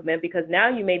Too movement, because now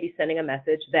you may be sending a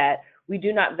message that we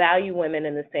do not value women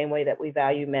in the same way that we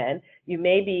value men. You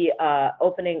may be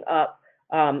opening up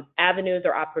avenues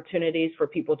or opportunities for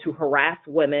people to harass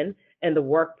women in the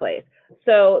workplace.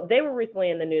 So they were recently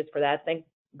in the news for that. Thank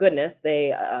goodness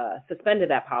they suspended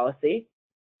that policy.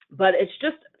 But it's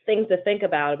just things to think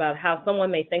about how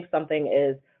someone may think something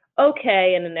is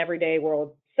okay in an everyday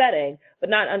world setting, but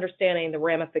not understanding the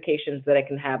ramifications that it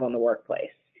can have on the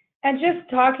workplace. And just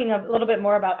talking a little bit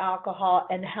more about alcohol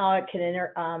and how it can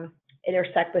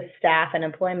intersect with staff and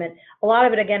employment. A lot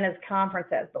of it, again, is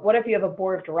conferences. But what if you have a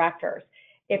board of directors?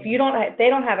 If they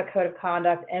don't have a code of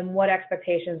conduct and what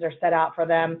expectations are set out for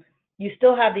them, you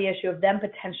still have the issue of them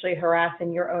potentially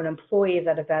harassing your own employees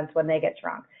at events when they get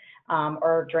drunk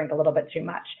or drink a little bit too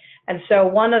much. And so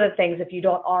one of the things, if you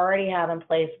don't already have in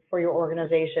place for your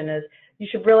organization, is you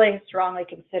should really strongly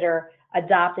consider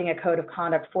adopting a code of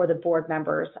conduct for the board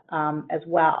members as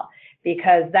well,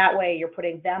 because that way you're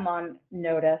putting them on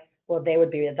notice. Well, they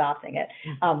would be adopting it,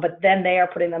 but then they are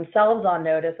putting themselves on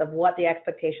notice of what the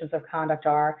expectations of conduct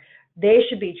are. They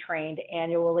should be trained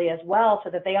annually as well, so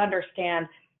that they understand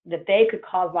that they could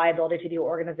cause liability to the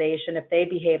organization if they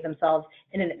behave themselves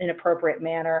in an inappropriate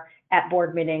manner at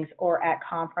board meetings or at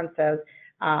conferences.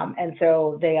 And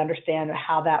so they understand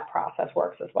how that process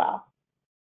works as well.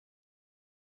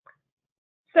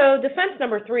 So defense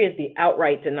number 3 is the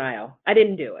outright denial. I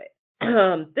didn't do it.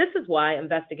 This is why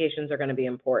investigations are going to be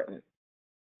important.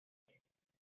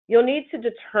 You'll need to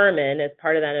determine, as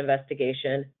part of that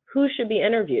investigation, who should be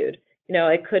interviewed.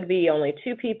 It could be only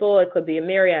 2 people, it could be a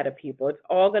myriad of people. It's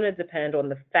all going to depend on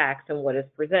the facts and what is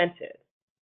presented.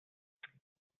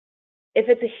 If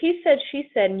it's a he said, she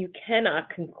said, and you cannot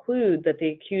conclude that the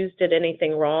accused did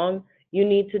anything wrong, you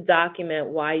need to document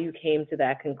why you came to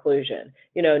that conclusion.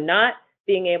 Not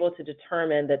being able to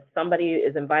determine that somebody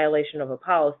is in violation of a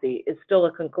policy is still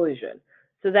a conclusion.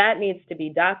 So that needs to be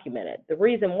documented. The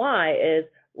reason why is,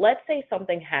 let's say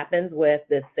something happens with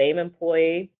this same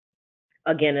employee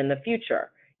again in the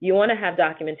future. You want to have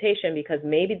documentation because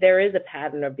maybe there is a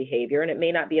pattern of behavior, and it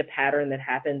may not be a pattern that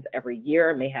happens every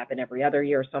year. It may happen every other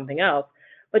year or something else.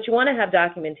 But you want to have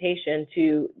documentation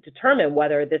to determine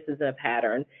whether this is a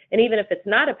pattern. And even if it's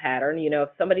not a pattern, if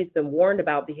somebody's been warned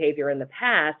about behavior in the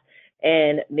past,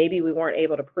 and maybe we weren't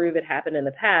able to prove it happened in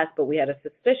the past, but we had a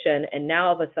suspicion, and now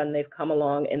all of a sudden they've come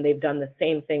along and they've done the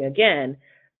same thing again,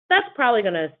 that's probably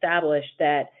going to establish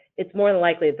that it's more than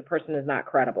likely that the person is not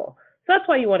credible. So that's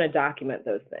why you want to document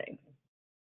those things.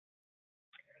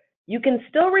 You can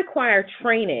still require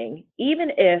training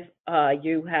even if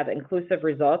you have inclusive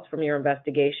results from your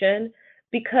investigation,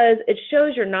 because it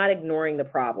shows you're not ignoring the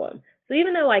problem. So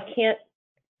even though I can't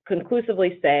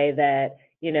conclusively say that,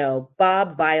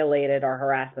 Bob violated our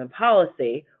harassment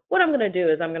policy, what I'm going to do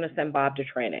is I'm going to send Bob to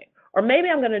training. Or maybe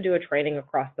I'm going to do a training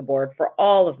across the board for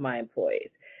all of my employees.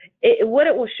 What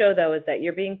it will show, though, is that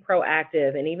you're being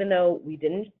proactive, and even though we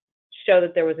didn't show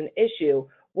that there was an issue,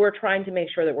 we're trying to make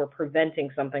sure that we're preventing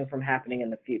something from happening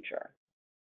in the future.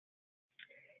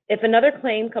 If another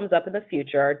claim comes up in the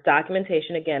future,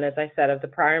 documentation, again, as I said, of the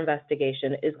prior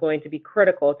investigation is going to be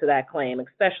critical to that claim,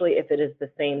 especially if it is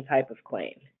the same type of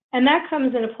claim. And that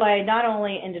comes into play not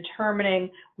only in determining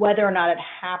whether or not it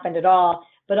happened at all,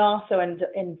 but also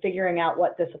in figuring out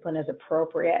what discipline is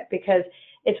appropriate. Because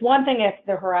it's one thing if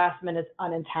the harassment is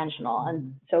unintentional.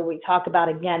 And so we talk about,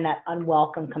 again, that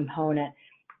unwelcome component.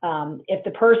 If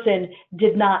the person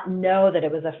did not know that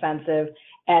it was offensive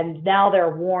and now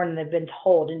they're warned and they've been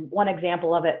told, and one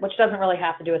example of it, which doesn't really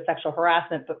have to do with sexual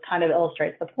harassment, but kind of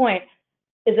illustrates the point,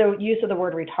 is the use of the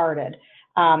word retarded.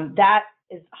 That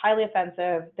is highly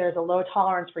offensive. There's a low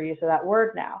tolerance for use of that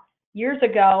word now. Years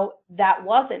ago,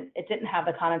 it didn't have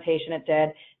the connotation it did,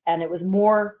 and it was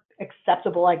more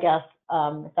acceptable, I guess,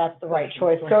 if that's the right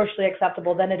choice, socially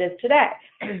acceptable than it is today.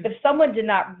 If someone did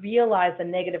not realize the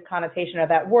negative connotation of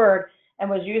that word and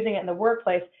was using it in the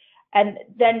workplace, and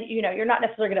then, you're not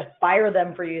necessarily going to fire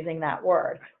them for using that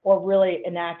word or really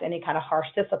enact any kind of harsh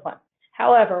discipline.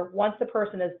 However, once the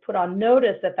person is put on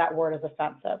notice that that word is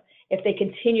offensive, if they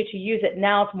continue to use it,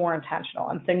 now it's more intentional.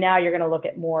 And so now you're going to look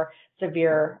at more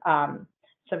severe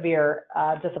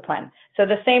discipline. So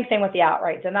the same thing with the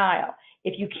outright denial.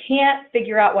 If you can't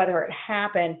figure out whether it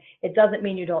happened, it doesn't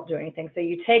mean you don't do anything. So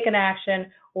you take an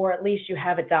action, or at least you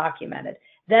have it documented.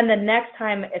 Then the next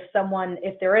time,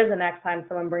 if there is a next time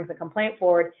someone brings a complaint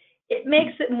forward, it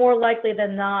makes it more likely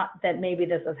than not that maybe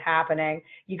this is happening.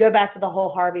 You go back to the whole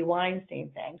Harvey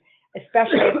Weinstein thing,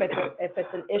 especially if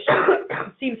it's an issue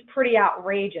that seems pretty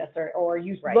outrageous, or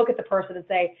you look at the person and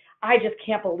say, I just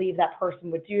can't believe that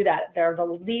person would do that. They're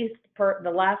the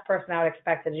last person I would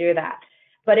expect to do that.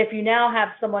 But if you now have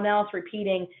someone else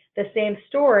repeating the same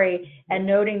story and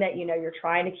noting that, you're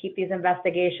trying to keep these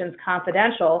investigations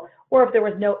confidential, or if there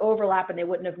was no overlap and they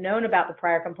wouldn't have known about the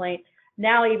prior complaint,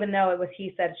 now, even though it was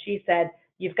he said, she said,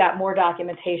 you've got more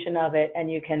documentation of it and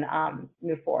you can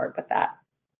move forward with that.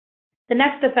 The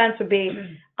next defense would be,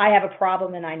 I have a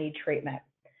problem and I need treatment.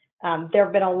 There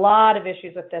have been a lot of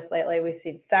issues with this lately. We've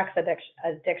seen sex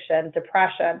addiction,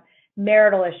 depression,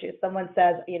 marital issues. Someone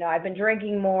says, I've been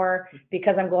drinking more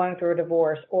because I'm going through a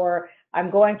divorce, or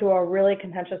I'm going through a really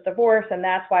contentious divorce and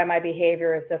that's why my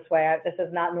behavior is this way. This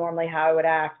is not normally how I would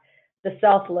act. The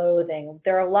self-loathing.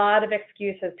 There are a lot of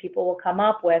excuses people will come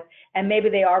up with, and maybe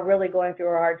they are really going through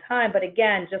a hard time. But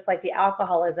again, just like the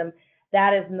alcoholism,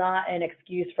 that is not an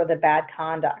excuse for the bad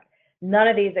conduct. None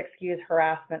of these excuse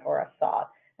harassment or assault.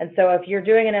 And so if you're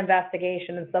doing an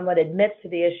investigation and someone admits to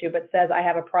the issue but says, I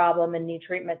have a problem and need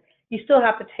treatment, you still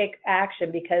have to take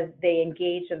action because they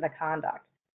engaged in the conduct.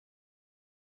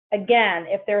 Again,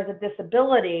 if there's a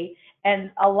disability, and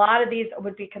a lot of these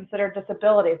would be considered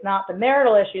disabilities, not the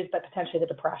marital issues, but potentially the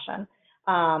depression,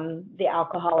 the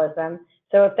alcoholism.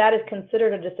 So if that is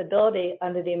considered a disability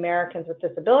under the Americans with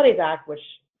Disabilities Act, which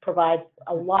provides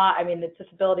a lot, the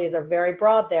disabilities are very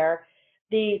broad there,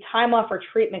 the time off for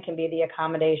treatment can be the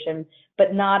accommodation,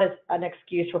 but not as an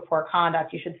excuse for poor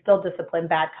conduct. You should still discipline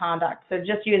bad conduct. So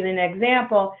just using an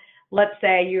example, let's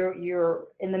say you're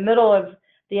in the middle of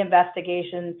the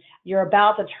investigation, you're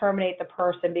about to terminate the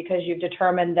person because you've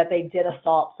determined that they did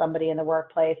assault somebody in the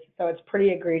workplace, so it's pretty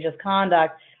egregious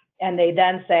conduct, and they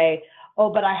then say, oh,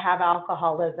 but I have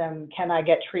alcoholism, can I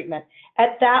get treatment?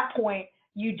 At that point,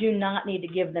 you do not need to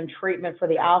give them treatment for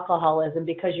the alcoholism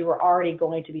because you were already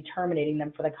going to be terminating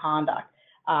them for the conduct.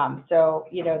 So,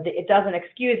 it doesn't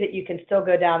excuse it. You can still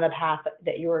go down the path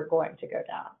that you were going to go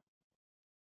down.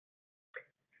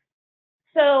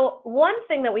 So one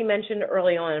thing that we mentioned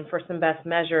early on for some best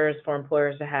measures for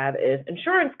employers to have is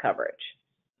insurance coverage.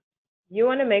 You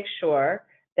want to make sure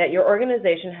that your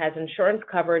organization has insurance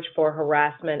coverage for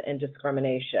harassment and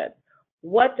discrimination.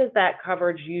 What does that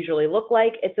coverage usually look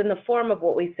like? It's in the form of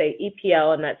what we say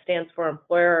EPL, and that stands for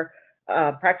Employer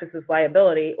Practices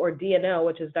Liability, or D&O,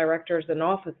 which is Directors and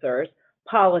Officers,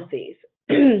 policies.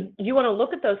 You want to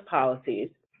look at those policies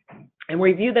and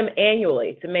review them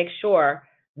annually to make sure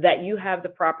that you have the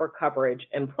proper coverage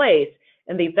in place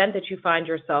in the event that you find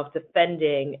yourself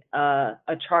defending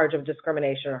a charge of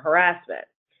discrimination or harassment.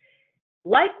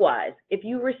 Likewise, if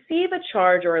you receive a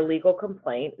charge or a legal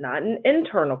complaint, not an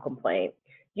internal complaint,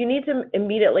 you need to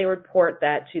immediately report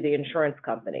that to the insurance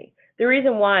company. The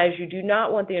reason why is you do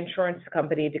not want the insurance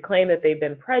company to claim that they've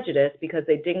been prejudiced because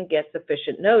they didn't get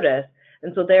sufficient notice,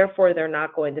 and so therefore they're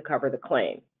not going to cover the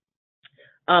claim.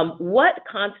 What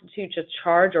constitutes a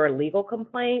charge or a legal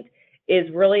complaint is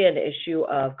really an issue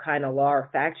of kind of law or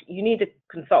fact. You need to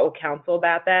consult with counsel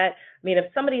about that. I mean, if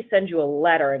somebody sends you a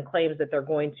letter and claims that they're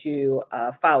going to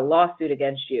file a lawsuit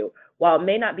against you, while it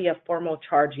may not be a formal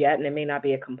charge yet and it may not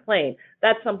be a complaint,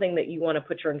 that's something that you want to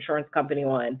put your insurance company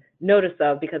on notice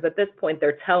of, because at this point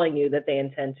they're telling you that they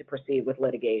intend to proceed with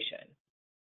litigation.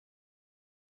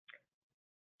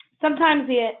 Sometimes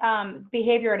the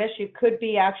behavior at issue could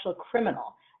be actual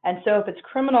criminal. And so if it's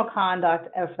criminal conduct,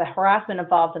 if the harassment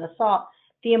involves an assault,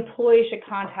 the employee should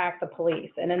contact the police.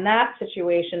 And in that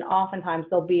situation, oftentimes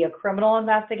there'll be a criminal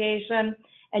investigation,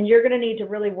 and you're going to need to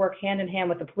really work hand in hand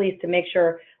with the police to make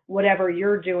sure whatever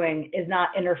you're doing is not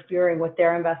interfering with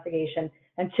their investigation.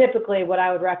 And typically what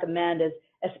I would recommend is,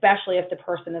 especially if the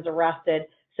person is arrested,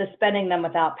 suspending them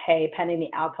without pay pending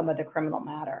the outcome of the criminal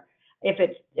matter. If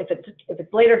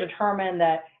it's later determined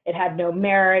that it had no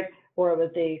merit, or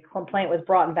the complaint was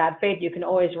brought in bad faith, you can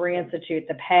always reinstitute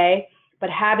the pay. But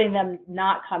having them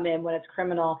not come in when it's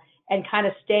criminal and kind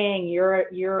of staying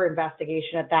your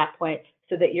investigation at that point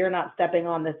so that you're not stepping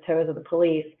on the toes of the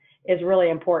police is really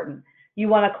important. You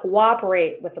want to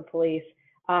cooperate with the police,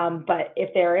 but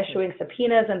if they're issuing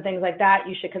subpoenas and things like that,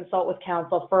 you should consult with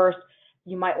counsel first.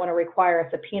 You might want to require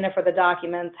a subpoena for the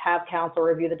documents, have counsel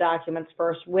review the documents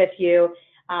first with you.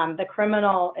 The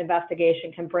criminal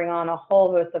investigation can bring on a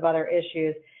whole host of other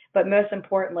issues, but most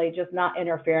importantly, just not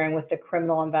interfering with the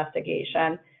criminal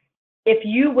investigation. If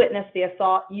you witness the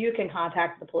assault, you can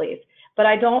contact the police, but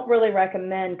I don't really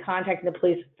recommend contacting the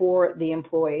police for the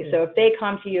employee. So if they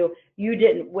come to you, you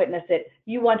didn't witness it,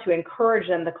 you want to encourage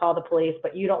them to call the police,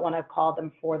 but you don't want to call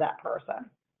them for that person.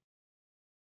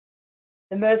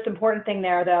 The most important thing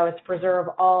there, though, is to preserve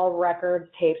all records,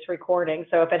 tapes, recordings.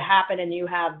 So if it happened and you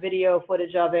have video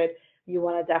footage of it, you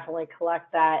want to definitely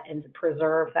collect that and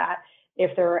preserve that.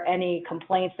 If there are any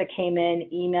complaints that came in,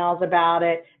 emails about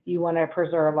it, you want to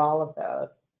preserve all of those.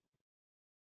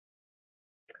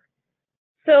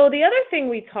 So the other thing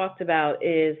we talked about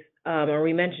is, or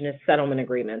we mentioned, is settlement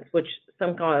agreements, which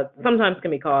sometimes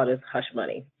can be called as hush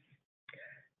money.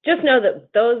 Just know that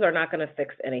those are not going to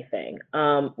fix anything.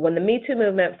 When the Me Too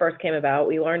movement first came about,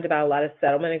 we learned about a lot of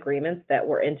settlement agreements that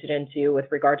were entered into with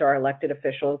regard to our elected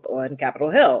officials on Capitol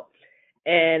Hill,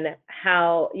 and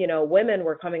how, women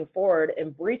were coming forward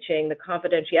and breaching the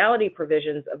confidentiality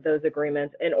provisions of those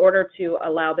agreements in order to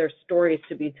allow their stories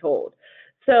to be told.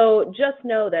 So just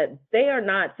know that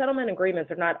settlement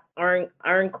agreements are not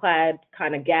ironclad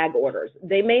kind of gag orders.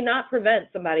 They may not prevent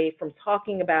somebody from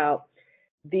talking about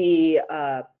the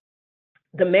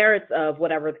merits of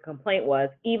whatever the complaint was,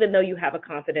 even though you have a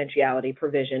confidentiality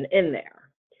provision in there.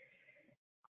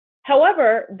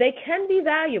 However, they can be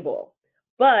valuable,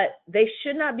 but they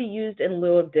should not be used in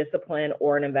lieu of discipline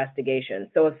or an investigation.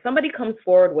 So if somebody comes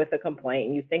forward with a complaint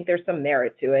and you think there's some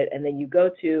merit to it, and then you go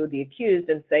to the accused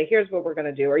and say, here's what we're going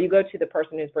to do, or you go to the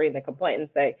person who's bringing the complaint and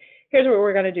say, here's what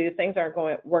we're going to do, things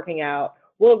aren't working out,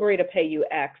 we'll agree to pay you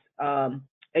X,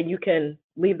 and you can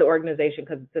leave the organization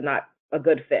because it's not a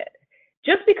good fit.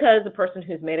 Just because the person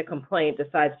who's made a complaint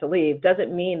decides to leave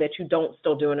doesn't mean that you don't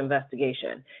still do an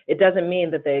investigation. It doesn't mean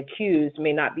that the accused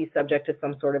may not be subject to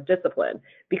some sort of discipline,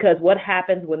 because what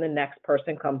happens when the next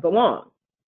person comes along?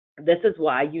 This is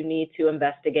why you need to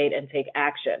investigate and take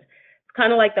action. It's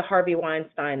kind of like the Harvey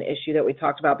Weinstein issue that we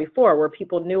talked about before, where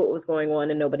people knew what was going on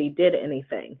and nobody did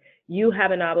anything. You have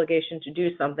an obligation to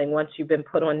do something once you've been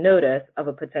put on notice of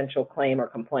a potential claim or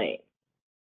complaint.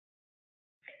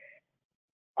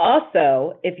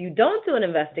 Also, if you don't do an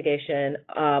investigation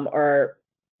or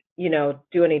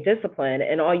do any discipline,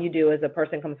 and all you do is a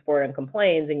person comes forward and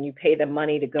complains and you pay them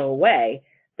money to go away,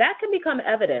 that can become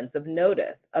evidence of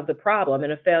notice of the problem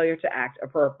and a failure to act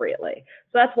appropriately.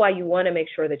 So that's why you want to make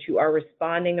sure that you are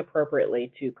responding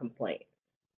appropriately to complaints.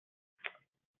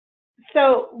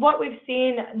 So what we've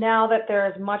seen now that there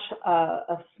is much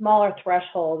a smaller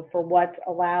threshold for what's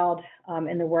allowed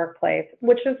in the workplace,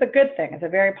 which is a good thing, it's a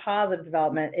very positive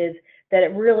development, is that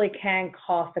it really can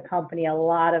cost the company a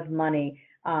lot of money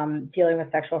dealing with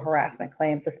sexual harassment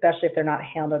claims, especially if they're not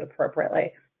handled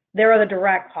appropriately. There are the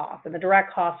direct costs, and the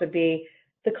direct cost would be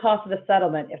the cost of the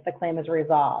settlement if the claim is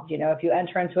resolved. If you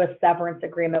enter into a severance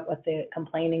agreement with the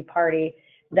complaining party,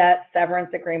 that severance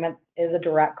agreement is a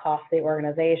direct cost to the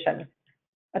organization.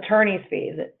 Attorney's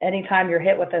fees. Anytime you're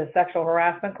hit with a sexual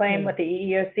harassment claim with the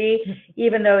EEOC,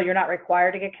 even though you're not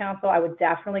required to get counsel, I would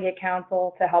definitely get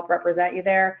counsel to help represent you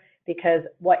there, because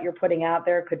what you're putting out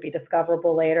there could be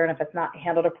discoverable later, and if it's not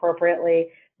handled appropriately,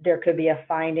 there could be a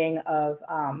finding of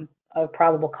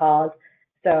probable cause.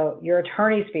 So your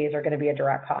attorney's fees are going to be a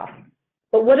direct cost.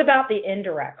 But what about the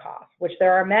indirect costs, which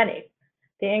there are many?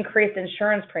 The increased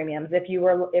insurance premiums. If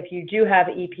you do have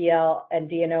EPL and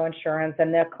D&O insurance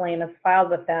and the claim is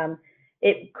filed with them,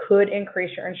 it could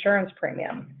increase your insurance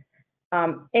premiums.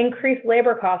 Increased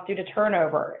labor costs due to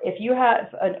turnover. If you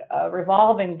have a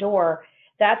revolving door,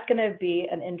 that's going to be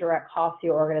an indirect cost to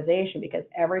your organization, because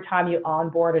every time you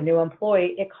onboard a new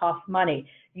employee, it costs money.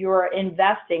 You're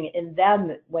investing in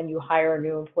them when you hire a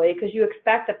new employee because you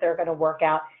expect that they're going to work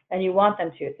out and you want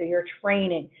them to. So you're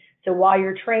training. So while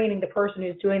you're training, the person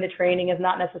who's doing the training is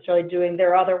not necessarily doing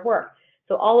their other work.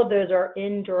 So all of those are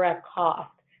indirect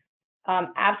costs.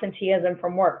 Absenteeism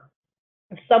from work.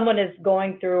 If someone is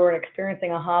going through or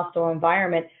experiencing a hostile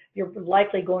environment, you're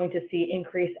likely going to see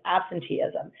increased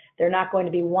absenteeism. They're not going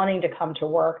to be wanting to come to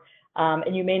work,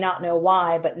 and you may not know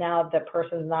why, but now the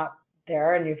person's not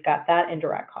there and you've got that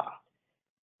indirect cost.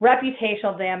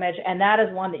 Reputational damage, and that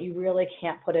is one that you really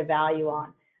can't put a value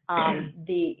on.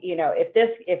 If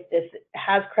this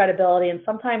has credibility, and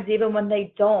sometimes even when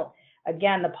they don't,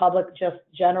 again, the public just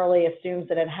generally assumes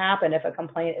that it happened if a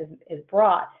complaint is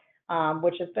brought,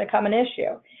 which has become an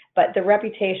issue. But the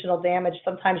reputational damage,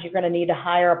 sometimes you're going to need to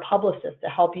hire a publicist to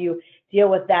help you deal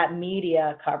with that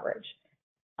media coverage.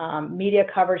 Media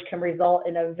coverage can result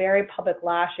in a very public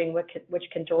lashing, which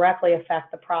can directly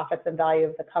affect the profits and value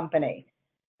of the company.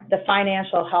 The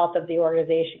financial health of the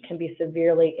organization can be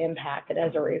severely impacted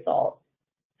as a result.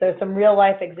 So some real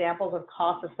life examples of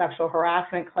costs of sexual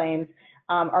harassment claims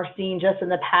are seen just in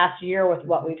the past year with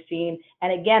what we've seen.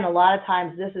 And again, a lot of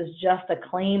times this is just a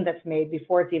claim that's made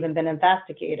before it's even been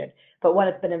investigated. But when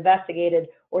it's been investigated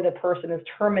or the person is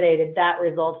terminated, that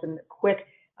results in quick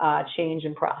change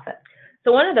in profit.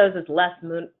 So one of those is Les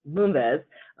Moonves,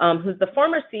 who's the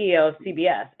former CEO of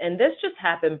CBS. And this just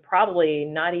happened probably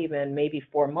not even maybe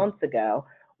 4 months ago,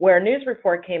 where a news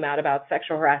report came out about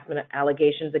sexual harassment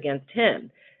allegations against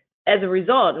him. As a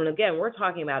result, and again, we're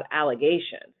talking about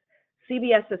allegations,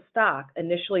 CBS's stock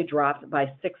initially dropped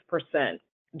by 6%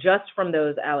 just from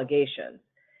those allegations.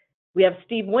 We have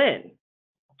Steve Wynn,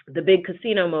 the big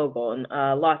casino mogul in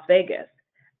Las Vegas.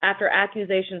 After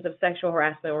accusations of sexual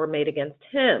harassment were made against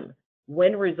him,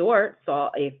 Wynn Resort saw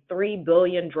a $3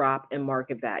 billion drop in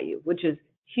market value, which is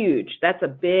huge. That's a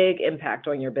big impact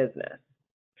on your business.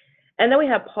 And then we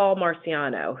have Paul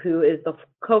Marciano, who is the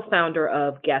co-founder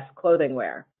of Guess Clothing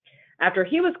Wear. After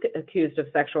he was accused of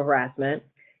sexual harassment,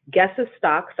 Guess's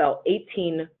stock fell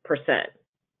 18%.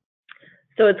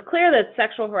 So it's clear that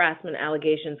sexual harassment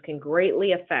allegations can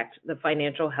greatly affect the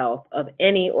financial health of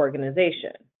any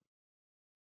organization.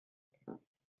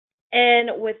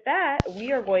 And with that,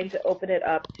 we are going to open it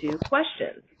up to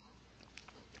questions.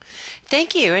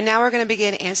 Thank you. And now we're going to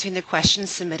begin answering the questions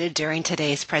submitted during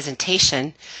today's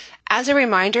presentation. As a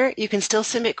reminder, you can still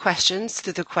submit questions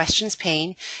through the questions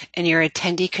pane in your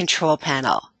attendee control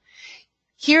panel.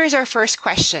 Here is our first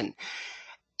question.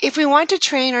 If we want to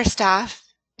train our staff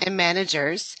and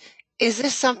managers, is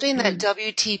this something that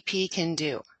WTP can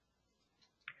do?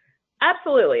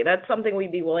 Absolutely. That's something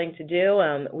we'd be willing to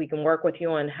do. We can work with you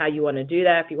on how you want to do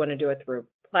that, if you want to do it through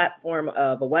a platform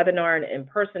of a webinar and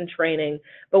in-person training,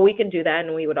 but we can do that,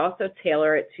 and we would also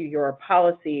tailor it to your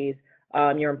policies,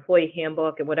 your employee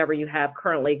handbook, and whatever you have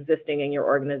currently existing in your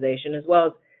organization, as well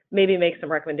as maybe make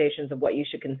some recommendations of what you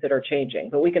should consider changing.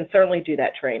 But we can certainly do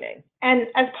that training. And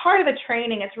as part of the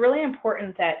training, it's really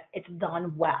important that it's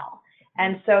done well.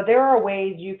 And so there are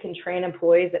ways you can train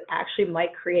employees that actually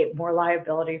might create more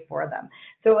liability for them.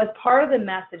 So as part of the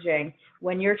messaging,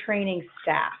 when you're training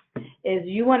staff, is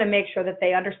you want to make sure that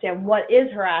they understand what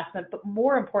is harassment, but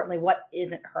more importantly, what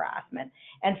isn't harassment.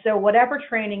 And so whatever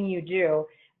training you do,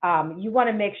 you want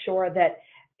to make sure that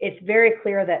it's very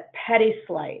clear that petty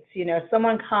slights,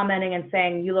 someone commenting and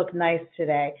saying, you look nice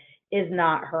today, is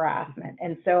not harassment.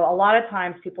 And so a lot of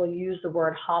times people use the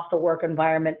word hostile work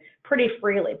environment pretty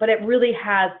freely, but it really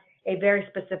has a very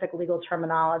specific legal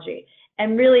terminology,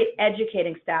 and really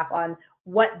educating staff on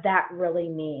what that really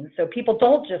means. So people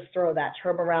don't just throw that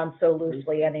term around so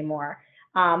loosely anymore.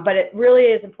 But it really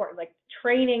is important. Like,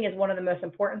 training is one of the most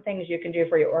important things you can do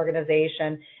for your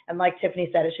organization. And like Tiffany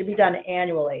said, it should be done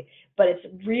annually. But it's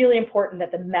really important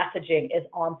that the messaging is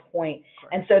on point.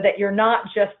 And so that you're not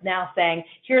just now saying,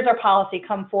 here's our policy,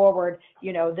 come forward,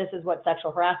 this is what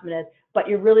sexual harassment is, but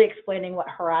you're really explaining what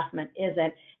harassment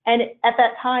isn't. And at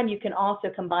that time, you can also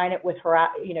combine it with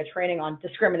training on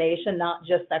discrimination, not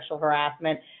just sexual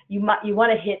harassment. You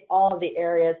want to hit all of the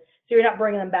areas, so you're not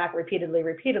bringing them back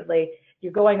repeatedly.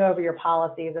 You're going over your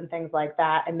policies and things like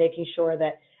that, and making sure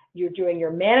that you're doing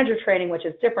your manager training, which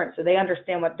is different, so they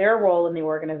understand what their role in the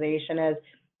organization is,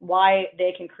 why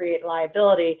they can create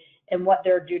liability, and what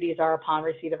their duties are upon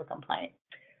receipt of a complaint.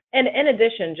 And in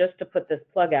addition, just to put this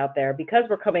plug out there, because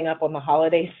we're coming up on the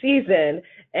holiday season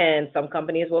and some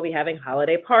companies will be having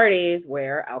holiday parties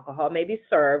where alcohol may be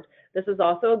served, this is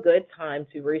also a good time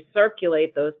to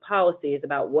recirculate those policies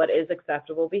about what is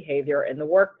acceptable behavior in the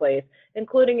workplace,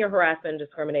 including your harassment and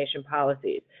discrimination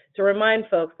policies, to remind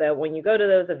folks that when you go to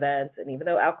those events, and even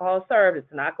though alcohol is served,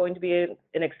 it's not going to be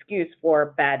an excuse for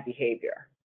bad behavior.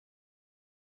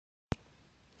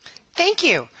 Thank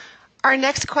you. Our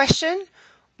next question: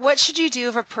 what should you do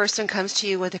if a person comes to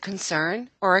you with a concern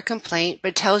or a complaint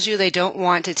but tells you they don't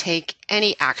want to take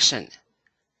any action?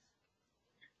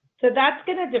 So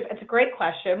it's a great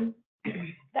question.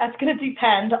 That's going to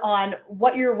depend on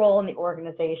what your role in the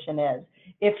organization is.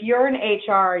 If you're an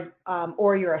HR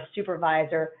or you're a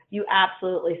supervisor, you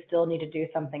absolutely still need to do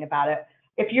something about it.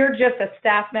 If you're just a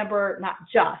staff member, not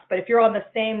just, but if you're on the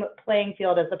same playing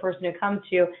field as the person who comes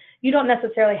to you, you don't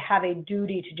necessarily have a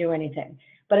duty to do anything.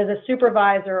 But as a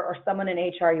supervisor or someone in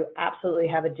HR, you absolutely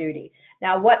have a duty.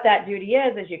 Now, what that duty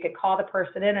is you could call the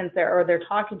person in and say, or they're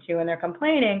talking to you and they're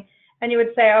complaining, and you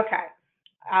would say, okay,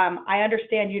 I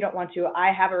understand you don't want to.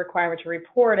 I have a requirement to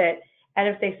report it. And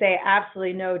if they say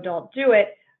absolutely no, don't do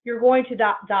it, you're going to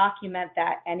document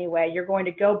that anyway. You're going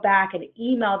to go back and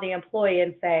email the employee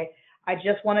and say, I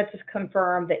just wanted to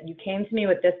confirm that you came to me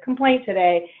with this complaint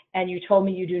today and you told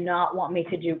me you do not want me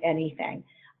to do anything.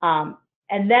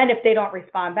 And then if they don't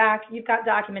respond back, you've got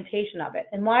documentation of it.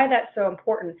 And why that's so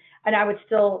important, and I would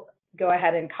still go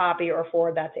ahead and copy or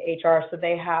forward that to HR so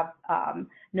they have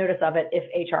notice of it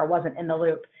if HR wasn't in the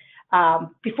loop.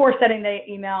 Before sending the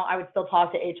email, I would still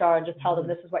talk to HR and just tell them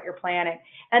this is what you're planning.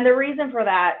 And the reason for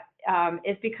that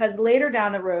is because later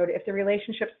down the road, if the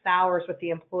relationship sours with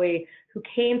the employee who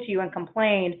came to you and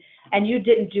complained and you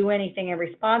didn't do anything in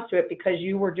response to it because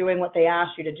you were doing what they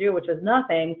asked you to do, which is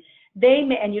nothing,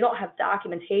 and you don't have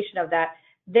documentation of that,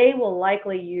 they will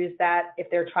likely use that if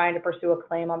they're trying to pursue a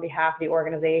claim on behalf of the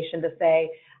organization to say,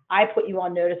 I put you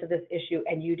on notice of this issue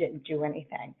and you didn't do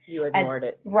anything. You ignored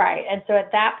it. Right. And so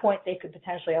at that point, they could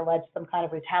potentially allege some kind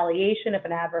of retaliation if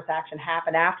an adverse action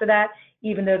happened after that,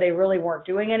 even though they really weren't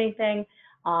doing anything.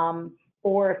 Or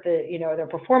if their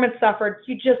performance suffered.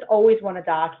 You just always want to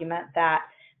document that.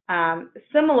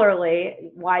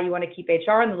 Similarly, why you want to keep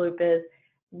HR in the loop is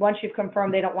once you've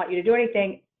confirmed they don't want you to do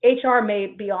anything, HR may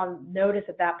be on notice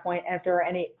at that point, and if there are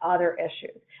any other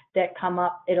issues that come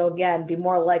up, it'll again be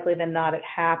more likely than not it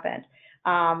happened.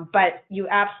 But you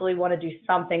absolutely want to do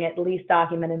something, at least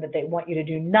documenting that they want you to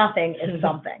do nothing is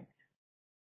something.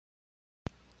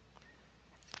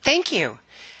 Thank you.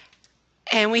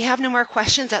 And we have no more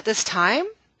questions at this time.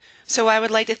 So I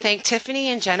would like to thank Tiffany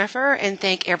and Jennifer and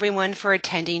thank everyone for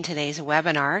attending today's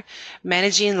webinar,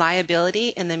 Managing Liability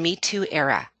in the Me Too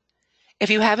Era. If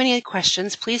you have any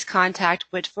questions, please contact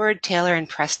Whitford, Taylor, and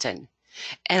Preston.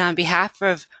 And on behalf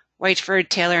of Whitford,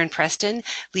 Taylor, and Preston,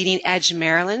 Leading Edge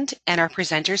Maryland, and our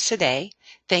presenters today,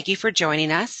 thank you for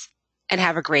joining us and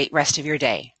have a great rest of your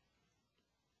day.